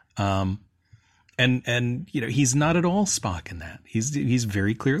 And you know, he's not at all Spock in that. He's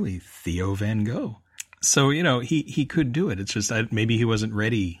very clearly Theo Van Gogh. So, you know, he could do it. It's just maybe he wasn't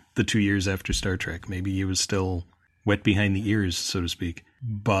ready the 2 years after Star Trek. Maybe he was still wet behind the ears, so to speak.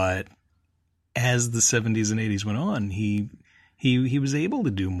 But as the 70s and 80s went on, he was able to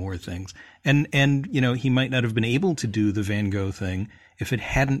do more things. And you know, he might not have been able to do the Van Gogh thing if it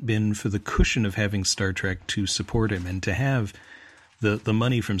hadn't been for the cushion of having Star Trek to support him and to have the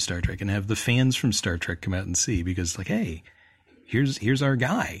money from Star Trek and have the fans from Star Trek come out and see, because like, hey, here's our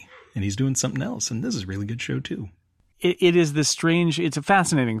guy and he's doing something else, and this is a really good show too. It is this strange, it's a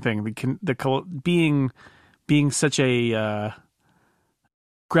fascinating thing, being such a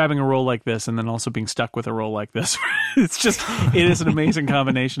grabbing a role like this and then also being stuck with a role like this. It is an amazing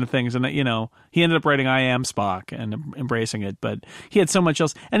combination of things. And, you know, he ended up writing I Am Spock and embracing it, but he had so much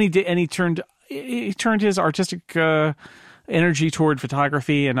else. And he turned his artistic energy toward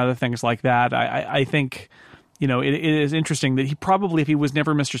photography and other things like that. I think, you know, it is interesting that he probably, if he was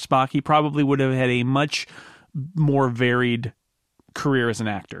never Mr. Spock, he probably would have had a much more varied career as an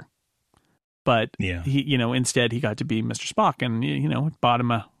actor. But yeah, he, you know, instead he got to be Mr. Spock, and you know, bought him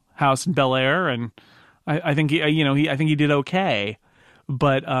a house in Bel Air, and I think he did okay.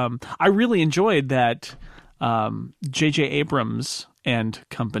 But I really enjoyed that J.J. Abrams and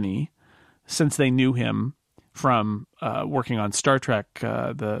company, since they knew him from working on Star Trek,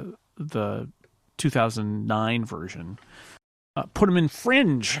 the 2009 version, put him in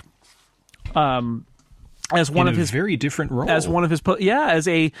Fringe. As one of his very different role, as one of his as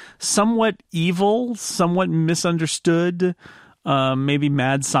a somewhat evil, somewhat misunderstood, maybe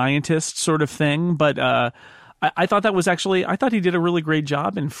mad scientist sort of thing. But I thought that was actually, I thought he did a really great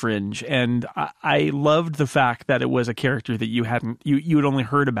job in Fringe, and I loved the fact that it was a character that you had only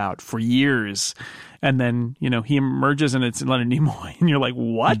heard about for years, and then, you know, he emerges and it's Leonard Nimoy, and you're like,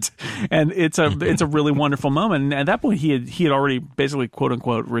 what? And it's a really wonderful moment. And at that point, he had already basically, quote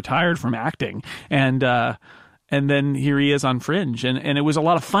unquote, retired from acting, and then here he is on Fringe, and it was a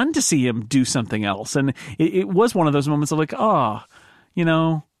lot of fun to see him do something else, and it was one of those moments of like, oh, you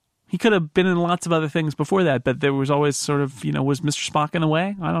know. He could have been in lots of other things before that, but there was always sort of, you know, was Mr. Spock in the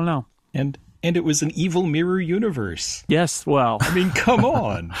way? I don't know. And it was an evil mirror universe. Yes, well. I mean, come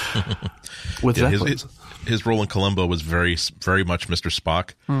on. His role in Columbo was very, very much Mr.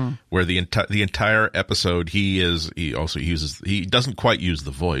 Spock, where the entire episode he doesn't quite use the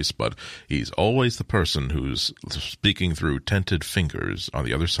voice, but he's always the person who's speaking through tented fingers on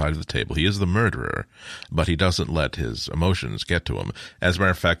the other side of the table. He is the murderer, but he doesn't let his emotions get to him. As a matter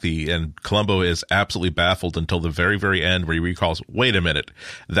of fact, Columbo is absolutely baffled until the very, very end, where he recalls, wait a minute,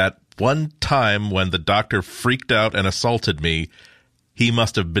 that one time when the doctor freaked out and assaulted me, he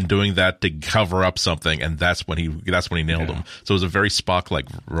must have been doing that to cover up something, and that's when he nailed him. So it was a very Spock-like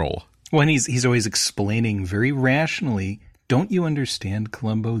role. Well, and he's always explaining very rationally, don't you understand,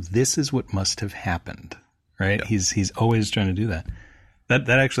 Columbo? This is what must have happened, right? Yeah. He's always trying to do that. That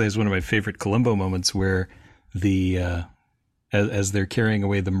actually is one of my favorite Columbo moments, where as they're carrying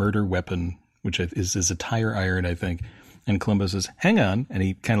away the murder weapon, which is a tire iron, I think, and Columbo says, hang on, and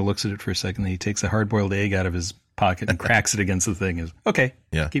he kind of looks at it for a second, and he takes a hard-boiled egg out of his pocket and cracks it against the thing. Is okay.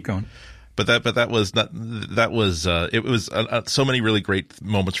 Yeah, keep going. But that was so many really great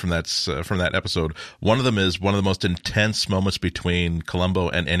moments from that episode. One of them is one of the most intense moments between Columbo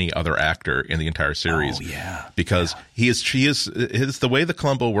and any other actor in the entire series. Oh yeah, because he is the way that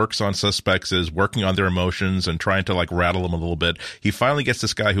Columbo works on suspects is working on their emotions and trying to like rattle them a little bit. He finally gets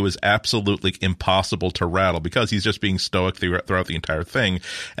this guy who is absolutely impossible to rattle because he's just being stoic throughout the entire thing.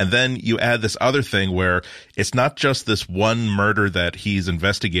 And then you add this other thing where it's not just this one murder that he's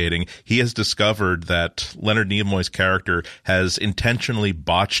investigating. He has discovered that Leonard Nimoy's character has intentionally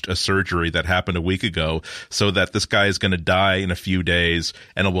botched a surgery that happened a week ago so that this guy is going to die in a few days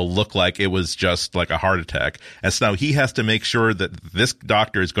and it will look like it was just like a heart attack. And so now he has to make sure that this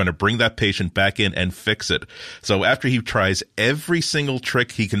doctor is going to bring that patient back in and fix it. So after he tries every single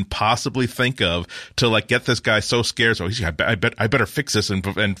trick he can possibly think of to like get this guy so scared, so he's, I better fix this and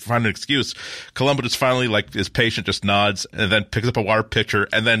find an excuse. Columbo just finally, like, his patient just nods and then picks up a water pitcher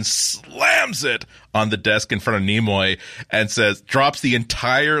and then slams it on the desk in front of Nimoy and drops the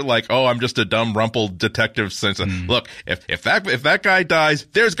entire, like, oh, I'm just a dumb rumpled detective sense. Look, if that guy dies,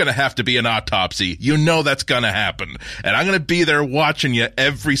 there's going to have to be an autopsy. You know that's going to happen. And I'm going to be there watching you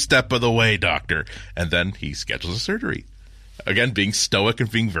every step of the way, Doctor. And then he schedules a surgery. Again, being stoic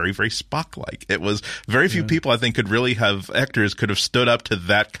and being very, very Spock-like. It was very few people, I think, actors could have stood up to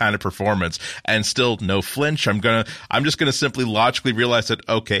that kind of performance and still no flinch. I'm just gonna simply logically realize that,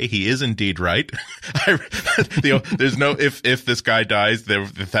 okay, he is indeed right. There's no, if this guy dies,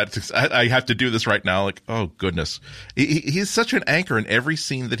 I have to do this right now. Like, oh goodness. He's such an anchor in every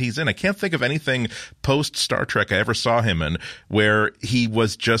scene that he's in. I can't think of anything post Star Trek I ever saw him in where he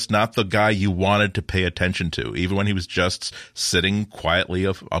was just not the guy you wanted to pay attention to, even when he was just sitting quietly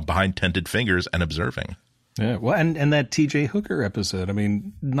behind tented fingers and observing. Yeah, well, and that T.J. Hooker episode, I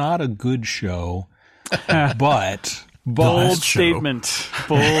mean, not a good show, but bold statement.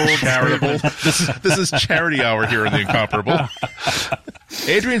 Bold charitable. This is charity hour here in The Incomparable.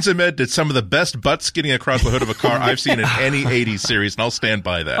 Adrian Zemed did some of the best butt skidding across the hood of a car I've seen in any 80s series, and I'll stand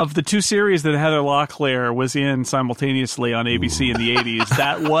by that. Of the two series that Heather Locklear was in simultaneously on ABC in the 80s,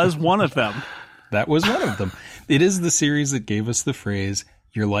 that was one of them. That was one of them. It is the series that gave us the phrase,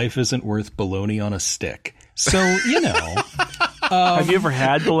 your life isn't worth bologna on a stick. So, you know. Have you ever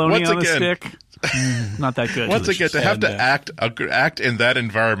had bologna on a stick? Not that good. Once again, to have to act in that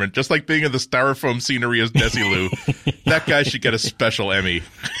environment, just like being in the styrofoam scenery as Desilu, that guy should get a special Emmy.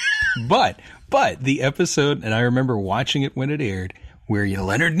 But the episode, and I remember watching it when it aired, where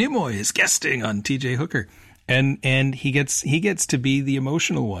Leonard Nimoy is guesting on T.J. Hooker, and he gets to be the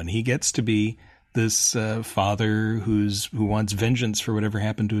emotional one. He gets to be this father who wants vengeance for whatever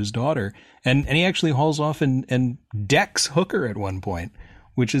happened to his daughter. And he actually hauls off and decks Hooker at one point,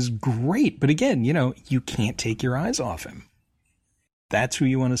 which is great. But again, you can't take your eyes off him. That's who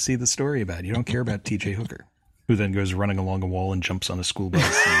you want to see the story about. You don't care about T.J. Hooker, who then goes running along a wall and jumps on a school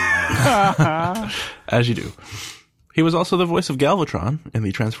bus. As you do. He was also the voice of Galvatron in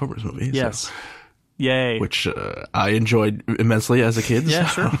the Transformers movie. Yes. So. Yay. Which I enjoyed immensely as a kid. Yeah,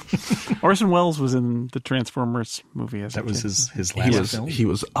 sure. Orson Welles was in the Transformers movie. That was his last film? He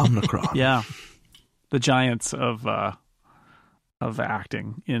was Omnicron. Yeah. The giants of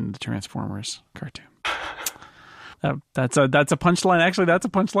acting in the Transformers cartoon. That's a punchline. Actually, that's a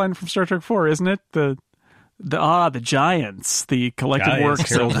punchline from Star Trek 4, isn't it? The giants, the collective works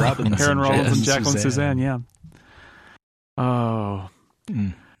Harold of Robbins, Harold Robbins and Jacqueline Suzanne. Yeah. Oh.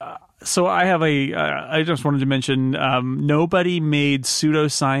 So I have I just wanted to mention, nobody made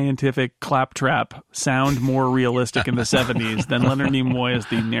pseudoscientific claptrap sound more realistic in the 70s than Leonard Nimoy as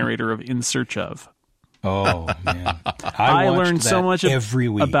the narrator of In Search Of. Oh, man. I learned so much every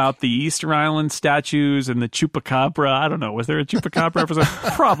week about the Easter Island statues and the chupacabra. I don't know. Was there a chupacabra episode?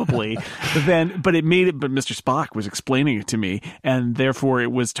 Probably. But Mr. Spock was explaining it to me, and therefore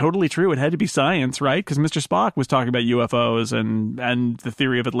it was totally true. It had to be science, right? Because Mr. Spock was talking about UFOs and the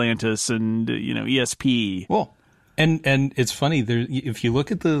theory of Atlantis and, ESP. Well, and it's funny, if you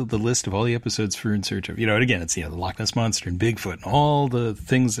look at the list of all the episodes for In Search Of, and again, it's the Loch Ness Monster and Bigfoot and all the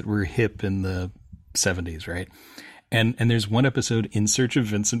things that were hip in the 70s, right? And there's one episode, In Search of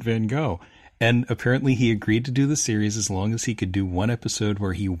Vincent van Gogh, and apparently he agreed to do the series as long as he could do one episode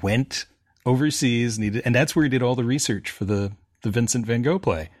where he went overseas and that's where he did all the research for the Vincent van Gogh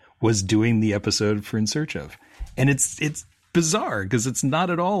play, was doing the episode for In Search Of. And it's bizarre because it's not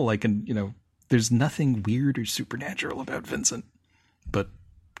at all like there's nothing weird or supernatural about Vincent, but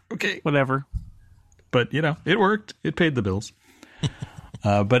okay, whatever. But it worked. It paid the bills.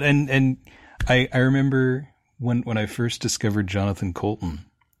 But I remember when I first discovered Jonathan Colton,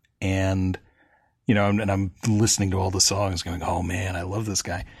 and I'm listening to all the songs going, oh man, I love this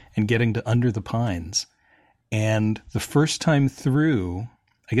guy, and getting to Under the Pines. And the first time through,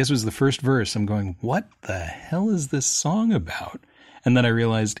 I guess it was the first verse, I'm going, what the hell is this song about? And then I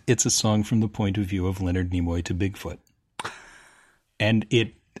realized it's a song from the point of view of Leonard Nimoy to Bigfoot. And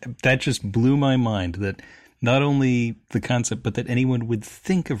that just blew my mind, that not only the concept, but that anyone would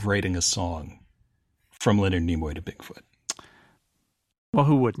think of writing a song from Leonard Nimoy to Bigfoot. Well,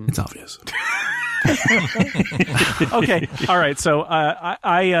 who wouldn't? It's obvious. Okay, all right. So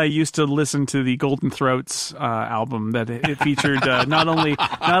I used to listen to the Golden Throats album that it featured not only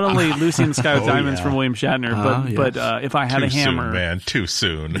Lucy in the Sky with Diamonds from William Shatner, but If I Had a Hammer. Soon, man, too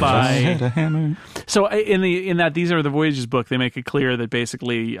soon. By, I had a hammer. So in that These Are the Voyages book, they make it clear that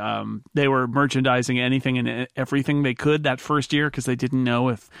basically they were merchandising anything and everything they could that first year because they didn't know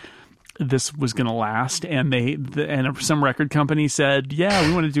if this was going to last, and some record company said, "Yeah,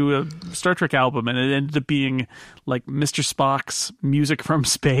 we want to do a Star Trek album," and it ended up being like Mr. Spock's Music from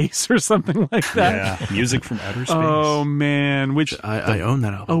Space or something like that. Yeah, Music from Outer Space. Oh man, which I own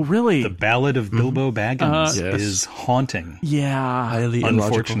that album. Oh really? The Ballad of Bilbo Baggins Yes. is haunting. Yeah, Highly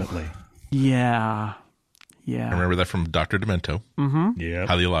Unfortunately. yeah. I remember that from Dr. Demento. Yeah.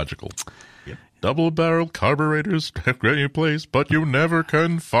 Highly illogical. Double-barreled carburetors take any place, but you never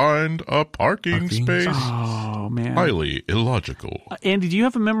can find a parking space. Oh man, Highly illogical. Andy, do you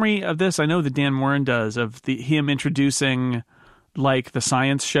have a memory of this? I know that Dan Morin does, of him introducing like the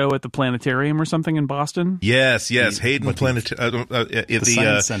science show at the planetarium or something in Boston. Yes. Hayden Planetarium, the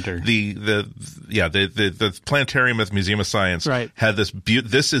Science Center. The planetarium at the Museum of Science had this.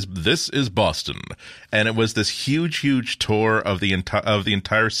 This is Boston, and it was this huge tour of the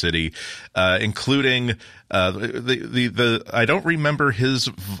entire city, including. I don't remember his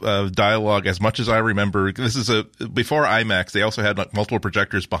dialogue as much as I remember. This is before IMAX. They also had like multiple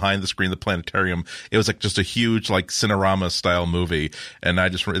projectors behind the screen of the planetarium. It was like just a huge like Cinerama style movie, and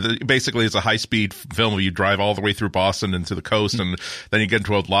basically it's a high speed film where you drive all the way through Boston and to the coast, and then you get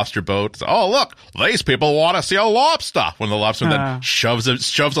into a lobster boat. So, oh look, these people want to see a lobster. When the lobster then shoves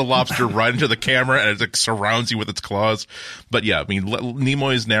a lobster right into the camera and it like surrounds you with its claws. But yeah, I mean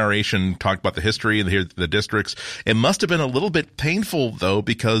Nimoy's narration talked about the history and the districts. It must have been a little bit painful though,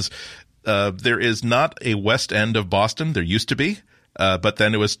 because there is not a west end of Boston. There used to be, but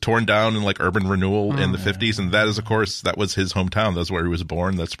then it was torn down in like urban renewal in the 50s, and that is, of course, that was his hometown. That's where he was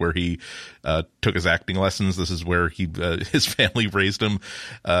born. That's where he took his acting lessons. This is where his family raised him,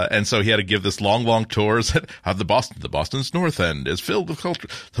 and so he had to give this long tours of the Boston's north end is filled with culture.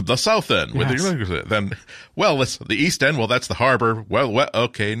 The south end, with then, it's the east end. Well, that's the harbor. Well,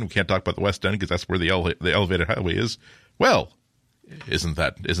 okay, and we can't talk about the west end because that's where the elevated highway is. Well, isn't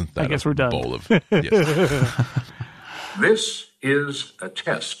that? I guess we're done. Bowl of yes. This is a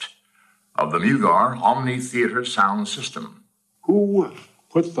test of the Mugar Omni Theater sound system. Who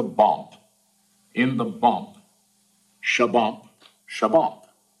put the bump in the bump? Shabump, shabump.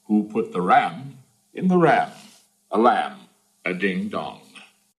 Who put the ram in the ram? A lamb, a ding dong.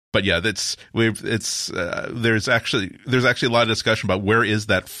 But yeah, there's actually a lot of discussion about where is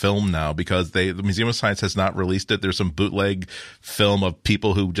that film now, because the Museum of Science has not released it. There's some bootleg film of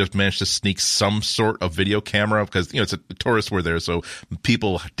people who just managed to sneak some sort of video camera, because the tourists were there, so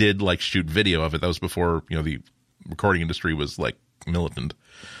people did like shoot video of it. That was before the recording industry was like militant.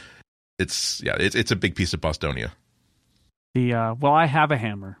 It's a big piece of Bostonia. I have a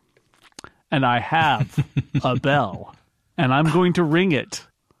hammer, and I have a bell, and I'm going to ring it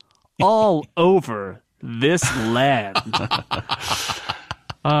all over this land. You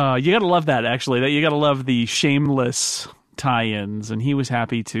gotta love that, actually. That you gotta love the shameless tie-ins, and he was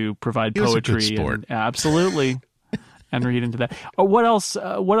happy to provide poetry. Was a good sport. Absolutely, and read into that. What else?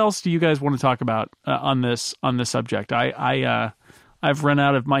 What else do you guys want to talk about on this subject? I've run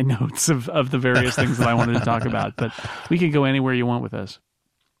out of my notes of the various things that I wanted to talk about, but we can go anywhere you want with this.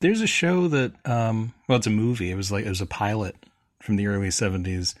 There's a show that it's a movie. It was a pilot from the early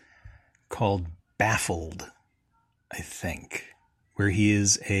 70s. Called Baffled, I think, where he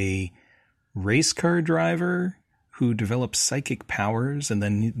is a race car driver who develops psychic powers, and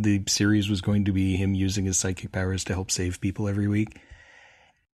then the series was going to be him using his psychic powers to help save people every week.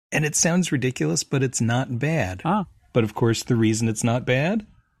 And it sounds ridiculous, but it's not bad. But of course, the reason it's not bad,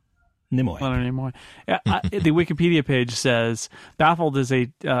 Nimoy. Leonard Nimoy. The Wikipedia page says Baffled is a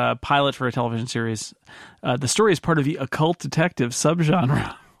pilot for a television series. The story is part of the occult detective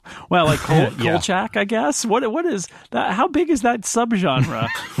subgenre. Well, like Kolchak, I guess. What is that? How big is that subgenre?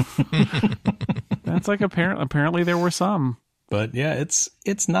 That's like apparently there were some. But yeah,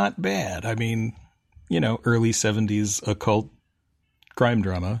 it's not bad. I mean, early 70s occult crime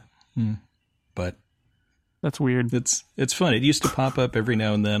drama. But that's weird. It's fun. It used to pop up every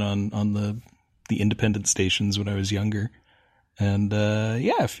now and then on the independent stations when I was younger. And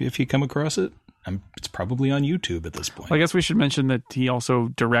if you come across it, it's probably on YouTube at this point. Well, I guess we should mention that he also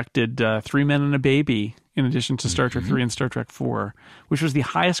directed Three Men and a Baby, in addition to Star Trek 3 and Star Trek 4, which was the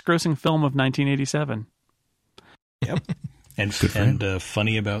highest-grossing film of 1987. Yep. And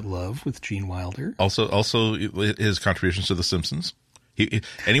Funny About Love with Gene Wilder. Also his contributions to The Simpsons.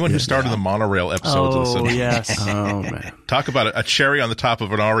 Anyone who starred in the monorail episodes of The Simpsons. Yes. Oh, man. Talk about a cherry on the top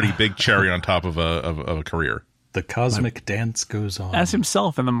of an already big cherry on top of a career. The cosmic dance goes on. As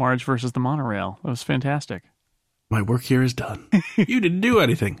himself in the Marge versus the Monorail. That was fantastic. My work here is done. You didn't do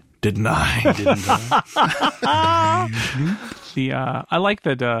anything, didn't I? I like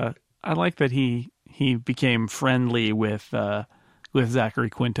that he became friendly with Zachary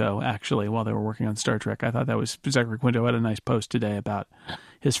Quinto, actually, while they were working on Star Trek. I thought that was, Zachary Quinto had a nice post today about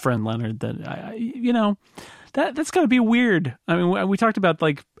his friend Leonard that, that's got to be weird. I mean, we talked about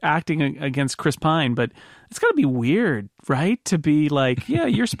like acting against Chris Pine, but it's got to be weird, right? To be like, yeah,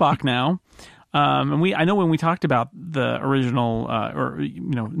 you're Spock now. And I know when we talked about the original,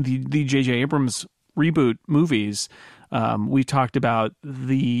 the J.J. Abrams reboot movies, we talked about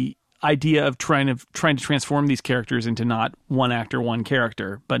the idea of trying to transform these characters into not one actor, one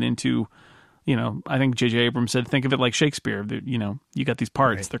character, but into, I think J.J. Abrams said, think of it like Shakespeare. You got these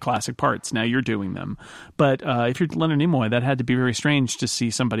parts, right. They're classic parts. Now you're doing them. But if you're Leonard Nimoy, that had to be very strange to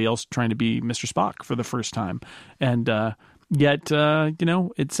see somebody else trying to be Mr. Spock for the first time. And yet,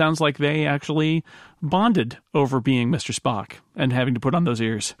 it sounds like they actually bonded over being Mr. Spock and having to put on those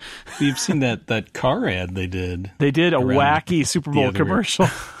ears. You've seen that car ad they did. They did a wacky Super Bowl commercial.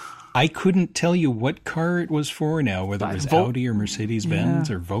 I couldn't tell you what car it was for now, whether it was Audi or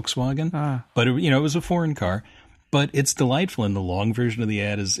Mercedes-Benz or Volkswagen. But, it was a foreign car. But it's delightful, and the long version of the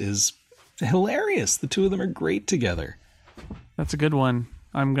ad is hilarious. The two of them are great together. That's a good one.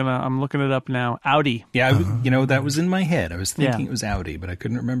 I'm looking it up now. Audi. Yeah, that was in my head. I was thinking it was Audi, but I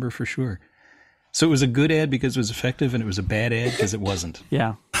couldn't remember for sure. So it was a good ad because it was effective, and it was a bad ad because it wasn't.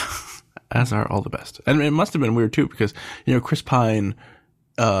 Yeah. As are all the best. And it must have been weird, too, because, Chris Pine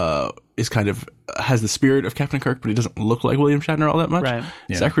is kind of has the spirit of Captain Kirk, but he doesn't look like William Shatner all that much. Right.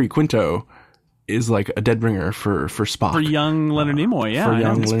 Yeah. Zachary Quinto is like a deadbringer for Spock. For young Leonard Nimoy, yeah. For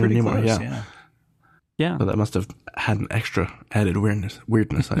young Leonard Nimoy, close, yeah. Yeah. So that must have had an extra added weirdness,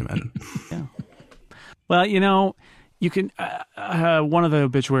 I imagine. Yeah. Well, you can. One of the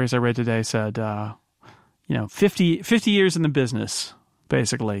obituaries I read today said, 50 years in the business,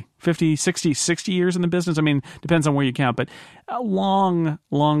 basically 50, 60 years in the business. I mean, depends on where you count, but a long,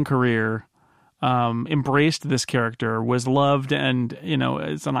 long career. Embraced this character, was loved, and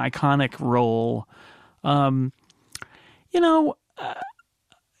it's an iconic role. I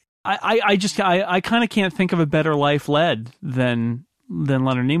kind of can't think of a better life led than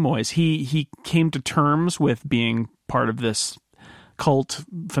Leonard Nimoy's. He came to terms with being part of this cult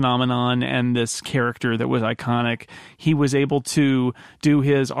phenomenon and this character that was iconic. He was able to do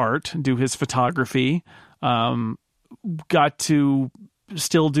his art, do his photography, got to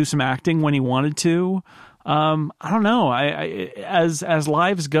still do some acting when he wanted to. I don't know. As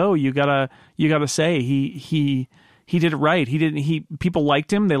lives go, you gotta say he did it right. People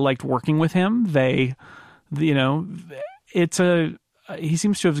liked him. They liked working with him. He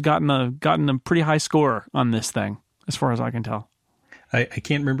seems to have gotten a pretty high score on this thing, as far as I can tell. I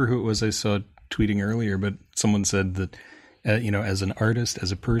can't remember who it was I saw tweeting earlier, but someone said that, as an artist,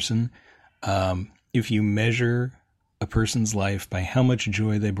 as a person, if you measure a person's life by how much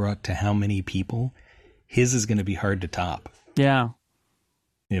joy they brought to how many people, his is going to be hard to top. Yeah.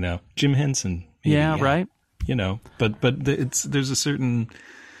 Jim Henson. Maybe, yeah, right. But there's a certain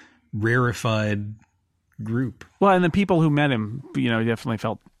rarefied group. Well, and the people who met him, definitely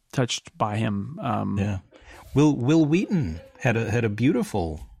felt touched by him. Yeah. Will Wheaton had a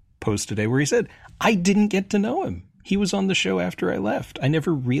beautiful post today where he said, I didn't get to know him. He was on the show after I left. I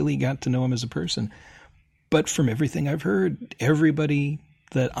never really got to know him as a person. But from everything I've heard, everybody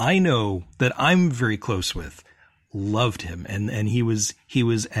that I know that I'm very close with loved him. And he was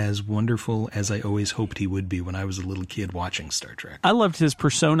as wonderful as I always hoped he would be when I was a little kid watching Star Trek. I loved his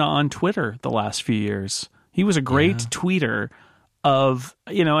persona on Twitter the last few years. He was a great tweeter of,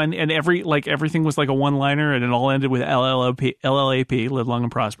 and everything was like a one-liner, and it all ended with LLAP, live long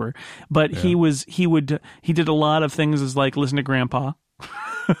and prosper. But he did a lot of things as like, listen to grandpa.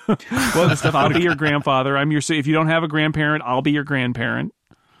 Well, the stuff, I'll be your grandfather. If you don't have a grandparent, I'll be your grandparent.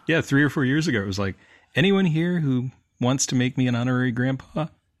 Yeah. 3 or 4 years ago, it was like, anyone here who wants to make me an honorary grandpa?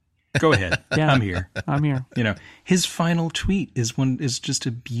 Go ahead. Yeah, I'm here. His final tweet is just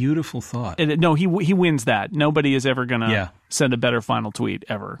a beautiful thought. No, he wins that. Nobody is ever going to send a better final tweet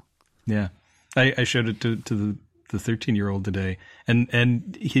ever. Yeah. I showed it to the 13-year-old today,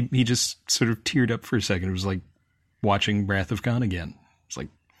 and he just sort of teared up for a second. It was like watching Wrath of Khan again. It's like,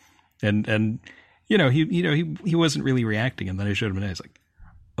 and he wasn't really reacting, and then I showed him and I was like,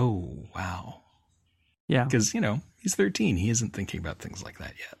 oh wow. Yeah. Because, he's 13. He isn't thinking about things like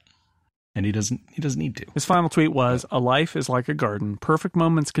that yet. And he doesn't need to. His final tweet was, a life is like a garden. Perfect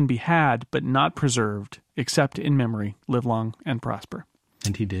moments can be had, but not preserved, except in memory. Live long and prosper.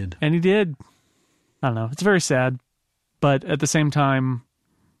 And he did. I don't know. It's very sad. But at the same time,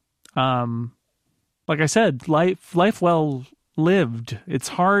 like I said, life well lived. It's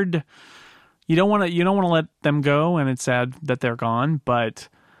hard. You don't want to let them go, and it's sad that they're gone, but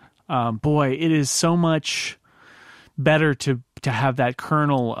boy, it is so much better to to have that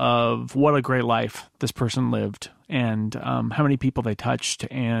kernel of what a great life this person lived, and how many people they touched,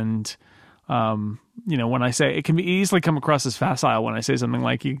 and when I say, it can be easily come across as facile when I say something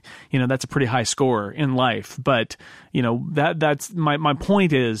like, that's a pretty high score in life. But, that's my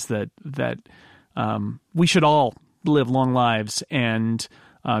point is that we should all live long lives and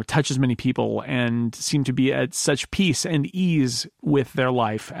touch as many people and seem to be at such peace and ease with their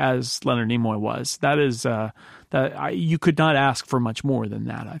life as Leonard Nimoy was. That is, you could not ask for much more than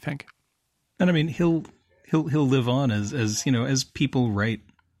that, I think. And I mean, he'll live on as people write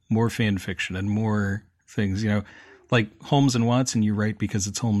more fan fiction and more things, like Holmes and Watson, you write because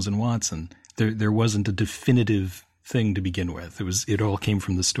it's Holmes and Watson. There wasn't a definitive thing to begin with. It all came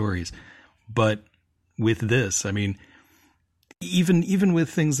from the stories. But with this, I mean, even with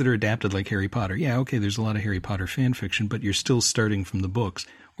things that are adapted like Harry Potter, yeah, okay, there's a lot of Harry Potter fan fiction, but you're still starting from the books.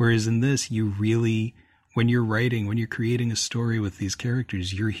 Whereas in this, you really, when you're creating a story with these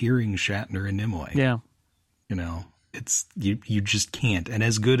characters, you're hearing Shatner and Nimoy. Yeah. It's you just can't. And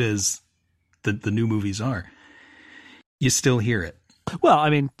as good as the new movies are, you still hear it. Well, I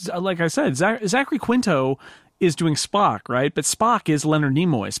mean, like I said, Zachary Quinto is doing Spock, right? But Spock is Leonard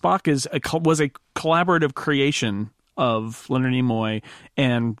Nimoy. Spock was a collaborative creation of Leonard Nimoy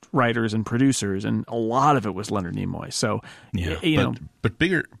and writers and producers, and a lot of it was Leonard Nimoy. So, but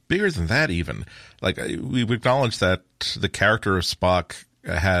bigger than that, even like we acknowledge that the character of Spock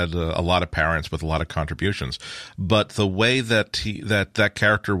had a lot of parents with a lot of contributions, but the way that that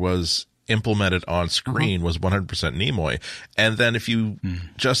character was implemented on screen was 100% Nimoy. And then if you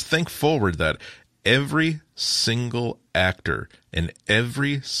just think forward, that every single actor in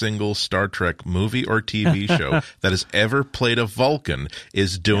every single Star Trek movie or TV show that has ever played a Vulcan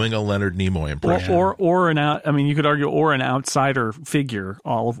is doing a Leonard Nimoy impression. You could argue, or an outsider figure,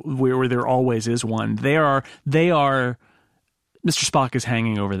 where there always is one. They are Mr. Spock is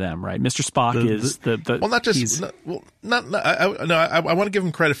hanging over them, right? Mr. Spock is I want to give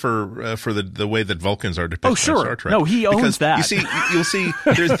him credit for the way that Vulcans are depicted in Star Trek. No, he owns that. You'll see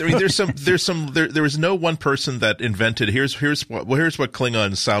there was no one person that invented here's what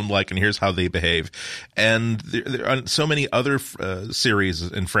Klingons sound like and here's how they behave. And there on so many other series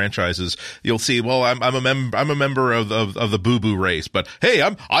and franchises, you'll see, well, I'm a member of the Boo Boo race, but hey,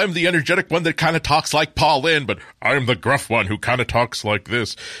 I'm the energetic one that kind of talks like Paul Lynde, but I'm the gruff one who kind of talks like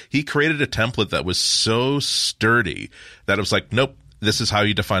this. He created a template that was so sturdy that it was like, nope, this is how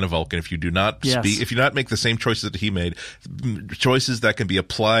you define a Vulcan. If you do not if you not make the same choices that he made, choices that can be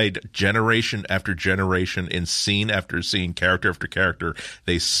applied generation after generation in scene after scene, character after character,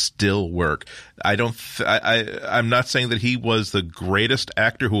 they still work. I'm not saying that he was the greatest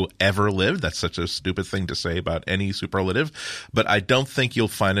actor who ever lived. That's such a stupid thing to say about any superlative, but I don't think you'll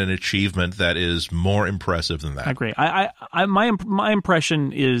find an achievement that is more impressive than that. I agree. My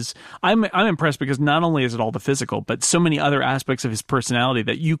impression is I'm impressed because not only is it all the physical, but so many other aspects of his personality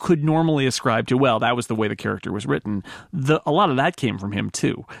that you could normally ascribe to, well, that was the way the character was written. A lot of that came from him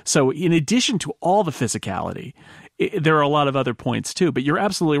too. So in addition to all the physicality, there are a lot of other points too, but you're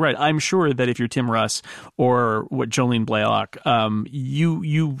absolutely right. I'm sure that if you're Tim Russ or Jolene Blalock,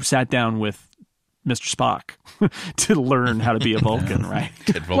 you sat down with Mr. Spock to learn how to be a Vulcan, right?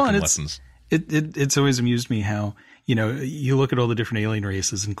 Get Vulcan lessons. It's always amused me how, you look at all the different alien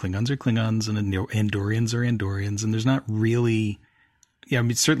races, and Klingons are Klingons and Andorians are Andorians, and there's not really,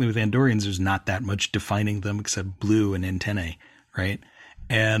 certainly with Andorians, there's not that much defining them except blue and antennae, right?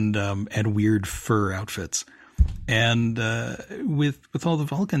 And weird fur outfits. And with all the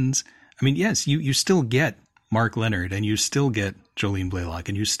Vulcans, I mean, yes, you still get Mark Leonard and you still get Jolene Blalock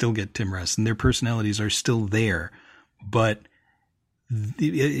and you still get Tim Russ, and their personalities are still there, but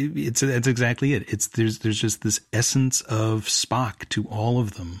that's exactly it. There's just this essence of Spock to all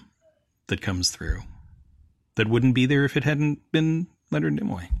of them that comes through that wouldn't be there if it hadn't been Leonard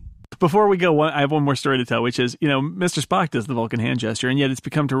Nimoy. Before we go, I have one more story to tell, which is, Mr. Spock does the Vulcan hand gesture, and yet it's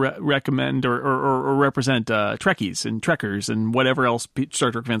become to recommend or represent Trekkies and Trekkers and whatever else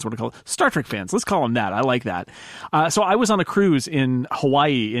Star Trek fans want to call it. Star Trek fans, let's call them that. I like that. So I was on a cruise in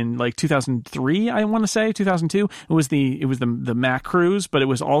Hawaii in like 2003, I want to say, 2002. It was the Mac cruise, but it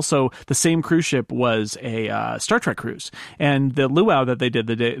was also the same cruise ship was a Star Trek cruise. And the luau that they did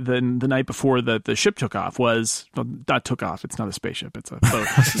the night before the ship took off was, well, not took off, it's not a spaceship, it's a boat.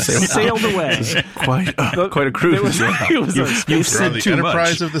 Sailed away. Quite a cruise. It was a space the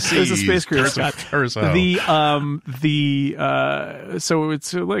Enterprise of the Seas. It was a space cruise. So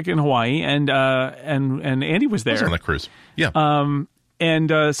it's like in Hawaii, and Andy was there. I was on that cruise. Yeah.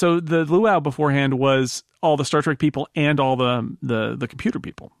 So the luau beforehand was all the Star Trek people and all the computer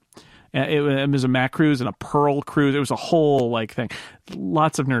people. It was a Mac cruise and a Pearl cruise. It was a whole thing.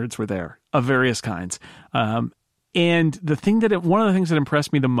 Lots of nerds were there of various kinds. And one of the things that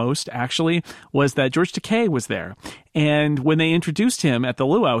impressed me the most actually was that George Takei was there. And when they introduced him at the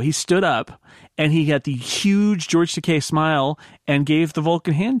luau, he stood up and he got the huge George Takei smile and gave the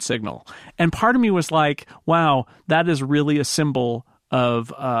Vulcan hand signal. And part of me was like, wow, that is really a symbol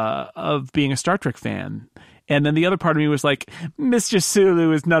of being a Star Trek fan. And then the other part of me was like, Mr.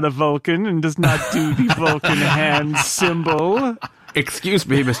 Sulu is not a Vulcan and does not do the Vulcan hand symbol. Excuse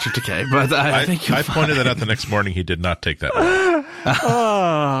me, Mr. Takei, but I think I pointed that out the next morning. He did not take that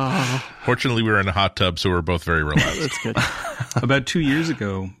Fortunately, we were in a hot tub, so we were both very relaxed. That's good. About 2 years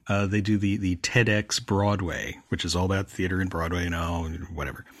ago, they do the TEDx Broadway, which is all about theater and Broadway and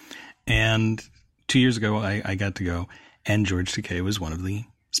whatever. And 2 years ago, I got to go, and George Takei was one of the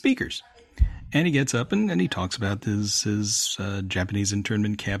speakers. And he gets up and he talks about his Japanese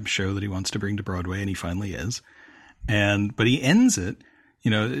internment camp show that he wants to bring to Broadway, and he finally is. But he ends it,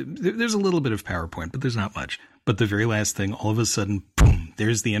 there's a little bit of PowerPoint, but there's not much. But the very last thing, all of a sudden, boom,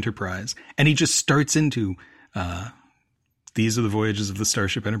 there's the Enterprise. And he just starts into, these are the voyages of the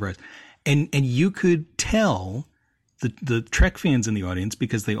Starship Enterprise. And you could tell the Trek fans in the audience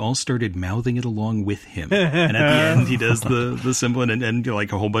because they all started mouthing it along with him. And at the end, he does the symbol and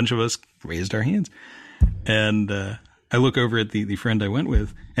like a whole bunch of us raised our hands. And I look over at the friend I went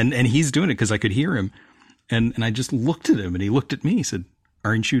with and he's doing it because I could hear him. And I just looked at him and he looked at me. He said,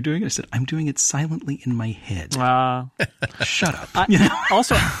 "Aren't you doing it?" I said, "I'm doing it silently in my head." Shut up.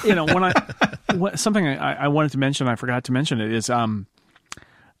 Also, something I wanted to mention, I forgot to mention it, is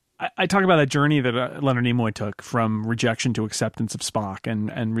I talk about a journey that Leonard Nimoy took from rejection to acceptance of Spock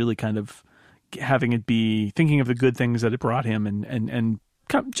and really kind of having it be thinking of the good things that it brought him and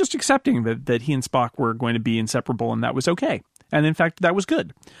just accepting that he and Spock were going to be inseparable and that was okay. And in fact, that was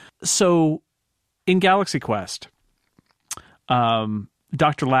good. So in Galaxy Quest,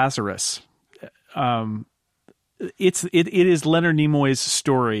 Dr. Lazarus, it is Leonard Nimoy's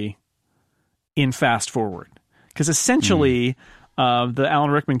story in fast forward, because essentially the Alan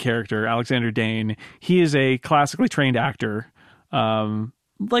Rickman character, Alexander Dane, he is a classically trained actor,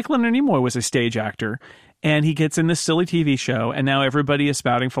 like Leonard Nimoy was a stage actor, and he gets in this silly TV show, and now everybody is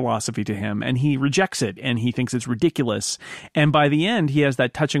spouting philosophy to him, and he rejects it, and he thinks it's ridiculous. And by the end, he has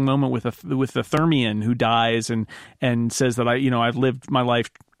that touching moment with the Thermian who dies and says that I've lived my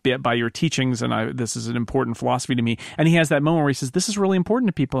life by your teachings, and this is an important philosophy to me. And he has that moment where he says, "This is really important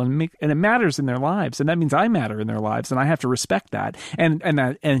to people, and it matters in their lives, and that means I matter in their lives, and I have to respect that."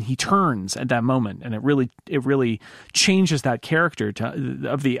 And he turns at that moment, and it really changes that character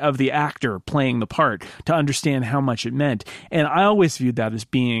of the actor playing the part to understand how much it meant. And I always viewed that as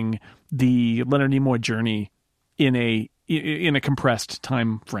being the Leonard Nimoy journey in a compressed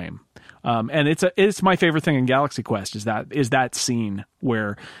time frame. And it's my favorite thing in Galaxy Quest is that scene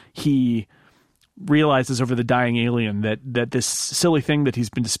where he realizes over the dying alien that this silly thing that he's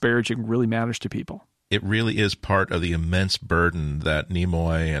been disparaging really matters to people. It really is part of the immense burden that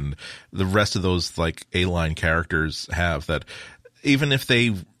Nimoy and the rest of those A-line characters have, that even if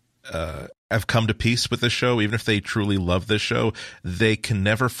they have come to peace with this show, even if they truly love this show, they can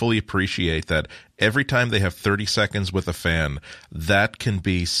never fully appreciate that every time they have 30 seconds with a fan, that can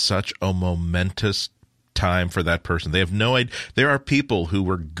be such a momentous time for that person. They have no idea. There are people who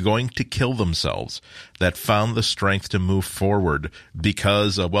were going to kill themselves that found the strength to move forward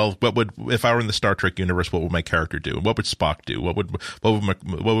because, if I were in the Star Trek universe, what would my character do? What would Spock do? What would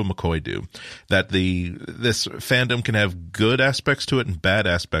McCoy do? That this fandom can have good aspects to it and bad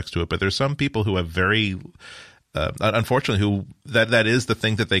aspects to it, but there's some people who have very unfortunately, who that is the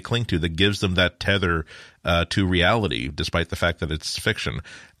thing that they cling to, that gives them that tether to reality, despite the fact that it's fiction.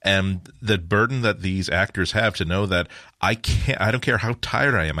 And the burden that these actors have to know that I don't care how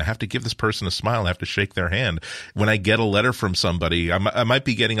tired I am, I have to give this person a smile, I have to shake their hand. When I get a letter from somebody, I might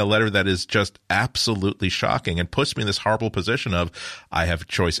be getting a letter that is just absolutely shocking and puts me in this horrible position of, I have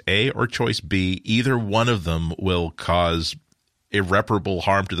choice A or choice B. Either one of them will cause irreparable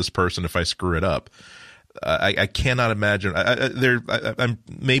harm to this person if I screw it up. I cannot imagine.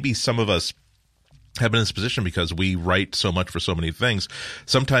 Maybe some of us have been in this position because we write so much for so many things.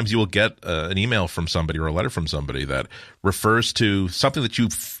 Sometimes you will get an email from somebody or a letter from somebody that refers to something that you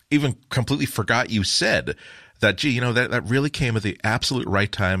even completely forgot you said. That, gee, that really came at the absolute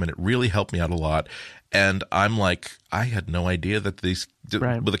right time, and it really helped me out a lot. And I'm like, I had no idea that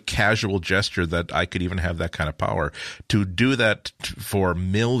with a casual gesture, that I could even have that kind of power. To do that for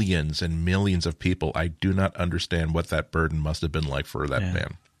millions and millions of people, I do not understand what that burden must have been like for that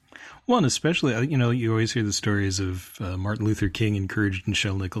man. Well, and especially, you always hear the stories of Martin Luther King encouraged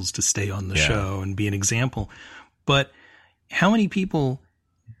Nichelle Nichols to stay on the show and be an example. But how many people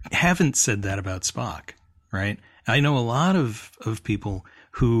haven't said that about Spock, right? I know a lot of people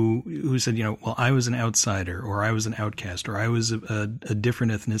who said, well, I was an outsider, or I was an outcast, or I was a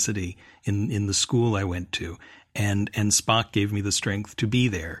different ethnicity in the school I went to. And Spock gave me the strength to be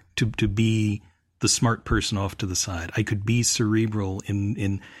there, to be the smart person off to the side. I could be cerebral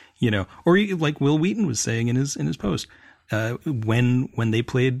in or like Will Wheaton was saying in his post, when they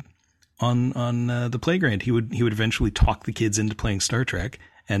played on the playground, he would eventually talk the kids into playing Star Trek,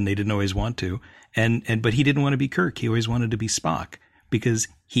 and they didn't always want to. But he didn't want to be Kirk. He always wanted to be Spock, because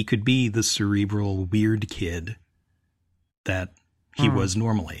he could be the cerebral, weird kid that he was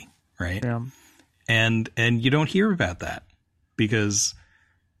normally, right? Yeah. And you don't hear about that, because,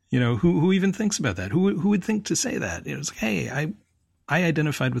 who even thinks about that? Who would think to say that? It's like, hey, I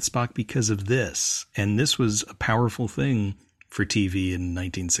identified with Spock because of this, and this was a powerful thing for TV in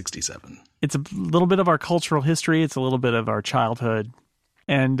 1967. It's a little bit of our cultural history. It's a little bit of our childhood.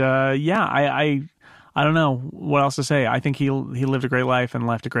 And I don't know what else to say. I think he lived a great life and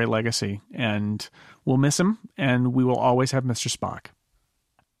left a great legacy, and we'll miss him, and we will always have Mr. Spock.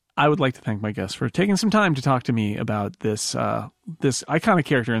 I would like to thank my guests for taking some time to talk to me about this iconic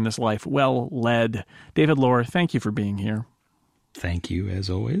character in this life well led. David Lohr, thank you for being here. Thank you, as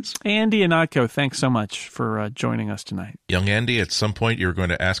always. Andy Ihnatko, thanks so much for joining us tonight. Young Andy, at some point you're going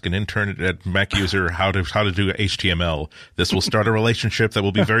to ask an intern at Mac User how to do HTML. This will start a relationship that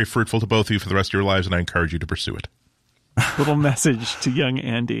will be very fruitful to both of you for the rest of your lives, and I encourage you to pursue it. Little message to young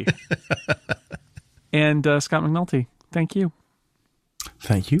Andy. And Scott McNulty, thank you.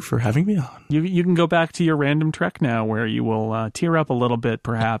 Thank you for having me on. You can go back to your random trek now, where you will tear up a little bit,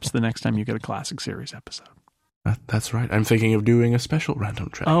 perhaps, the next time you get a classic series episode. That's right. I'm thinking of doing a special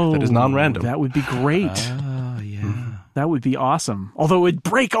random trek that is non-random. That would be great. Oh, yeah. That would be awesome. Although it would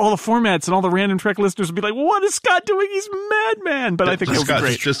break all the formats, and all the random trek listeners would be like, what is Scott doing? He's madman. But I think it'll be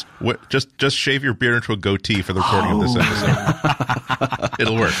great. Just shave your beard into a goatee for the recording of this episode.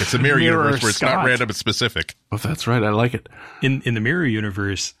 It'll work. It's a mirror universe where it's not random, it's specific. Oh, that's right. I like it. In the mirror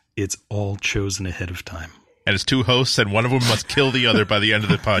universe, it's all chosen ahead of time. And it's two hosts, and one of them must kill the other by the end of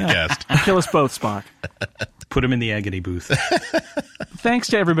the podcast. Kill us both, Spock. Put him in the agony booth. Thanks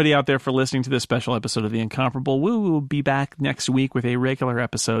to everybody out there for listening to this special episode of The Incomparable. We will be back next week with a regular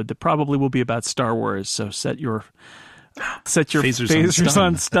episode that probably will be about Star Wars. So set your phasers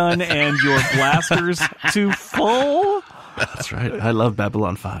on stun and your blasters to full. That's right. I love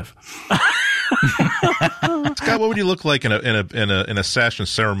Babylon 5. Scott, what would you look like in a sash and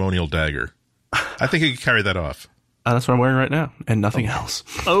ceremonial dagger? I think you could carry that off. That's what I'm wearing right now, and nothing else.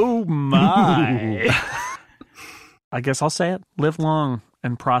 Oh, my. I guess I'll say it. Live long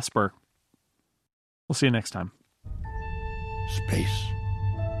and prosper. We'll see you next time. Space,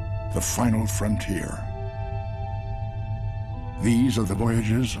 the final frontier. These are the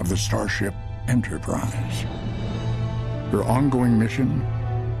voyages of the Starship Enterprise. Her ongoing mission,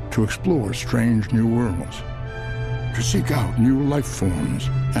 to explore strange new worlds, to seek out new life forms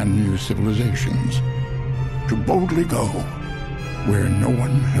and new civilizations, to boldly go where no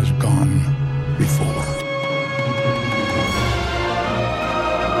one has gone before.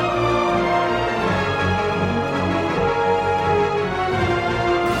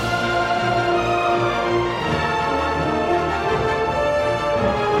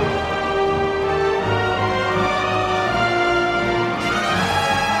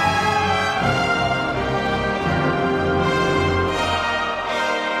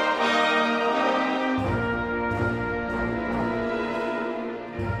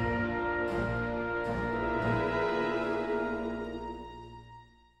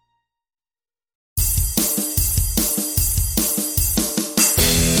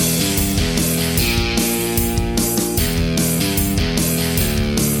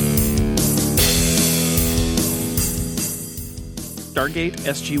 Stargate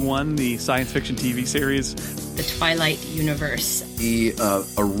SG-1, the science fiction TV series. The Twilight Universe. The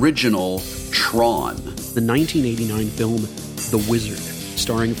original Tron. The 1989 film The Wizard,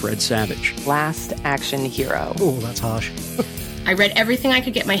 starring Fred Savage. Last Action Hero. Oh, that's harsh. I read everything I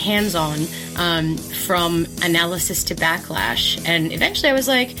could get my hands on, from analysis to backlash. And eventually I was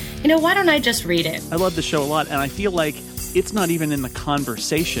like, why don't I just read it? I love the show a lot, and I feel like it's not even in the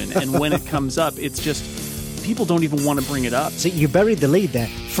conversation. And when it comes up, it's just... people don't even want to bring it up. See, you buried the lead there.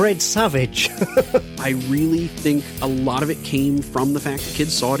 Fred Savage. I really think a lot of it came from the fact that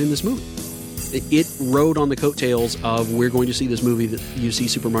kids saw it in this movie. It rode on the coattails of, we're going to see this movie that you see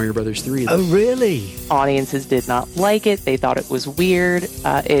Super Mario Brothers 3. Oh, really? Audiences did not like it. They thought it was weird.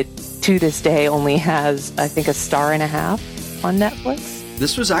 It to this day only has, I think, 1.5 stars on Netflix.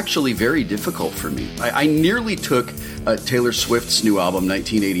 This was actually very difficult for me. I nearly took Taylor Swift's new album,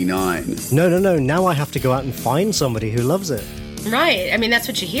 1989. No. Now I have to go out and find somebody who loves it. Right. I mean, that's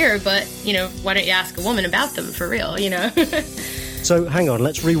what you hear, but, why don't you ask a woman about them for real, So, hang on,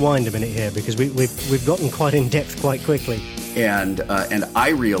 let's rewind a minute here, because we've gotten quite in-depth quite quickly. And I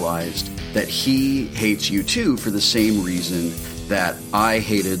realized that he hates U2 for the same reason that I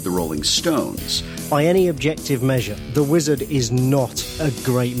hated the Rolling Stones. By any objective measure, The Wizard is not a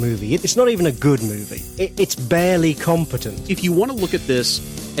great movie. It's not even a good movie. It's barely competent. If you want to look at this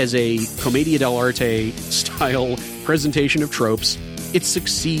as a commedia dell'arte style presentation of tropes, it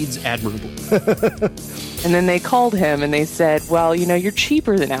succeeds admirably. And then they called him and they said, well, you're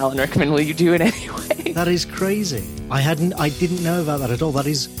cheaper than Alan Rickman. Will you do it anyway? That is crazy. I didn't know about that at all.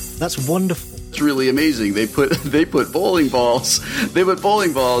 That's wonderful. It's really amazing. They put bowling balls. They put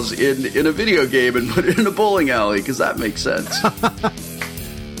bowling balls in a video game and put it in a bowling alley because that makes sense.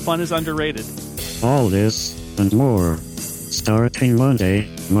 Fun is underrated. All this and more, starting Monday,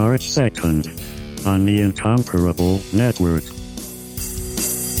 March 2nd, on the Incomparable Network.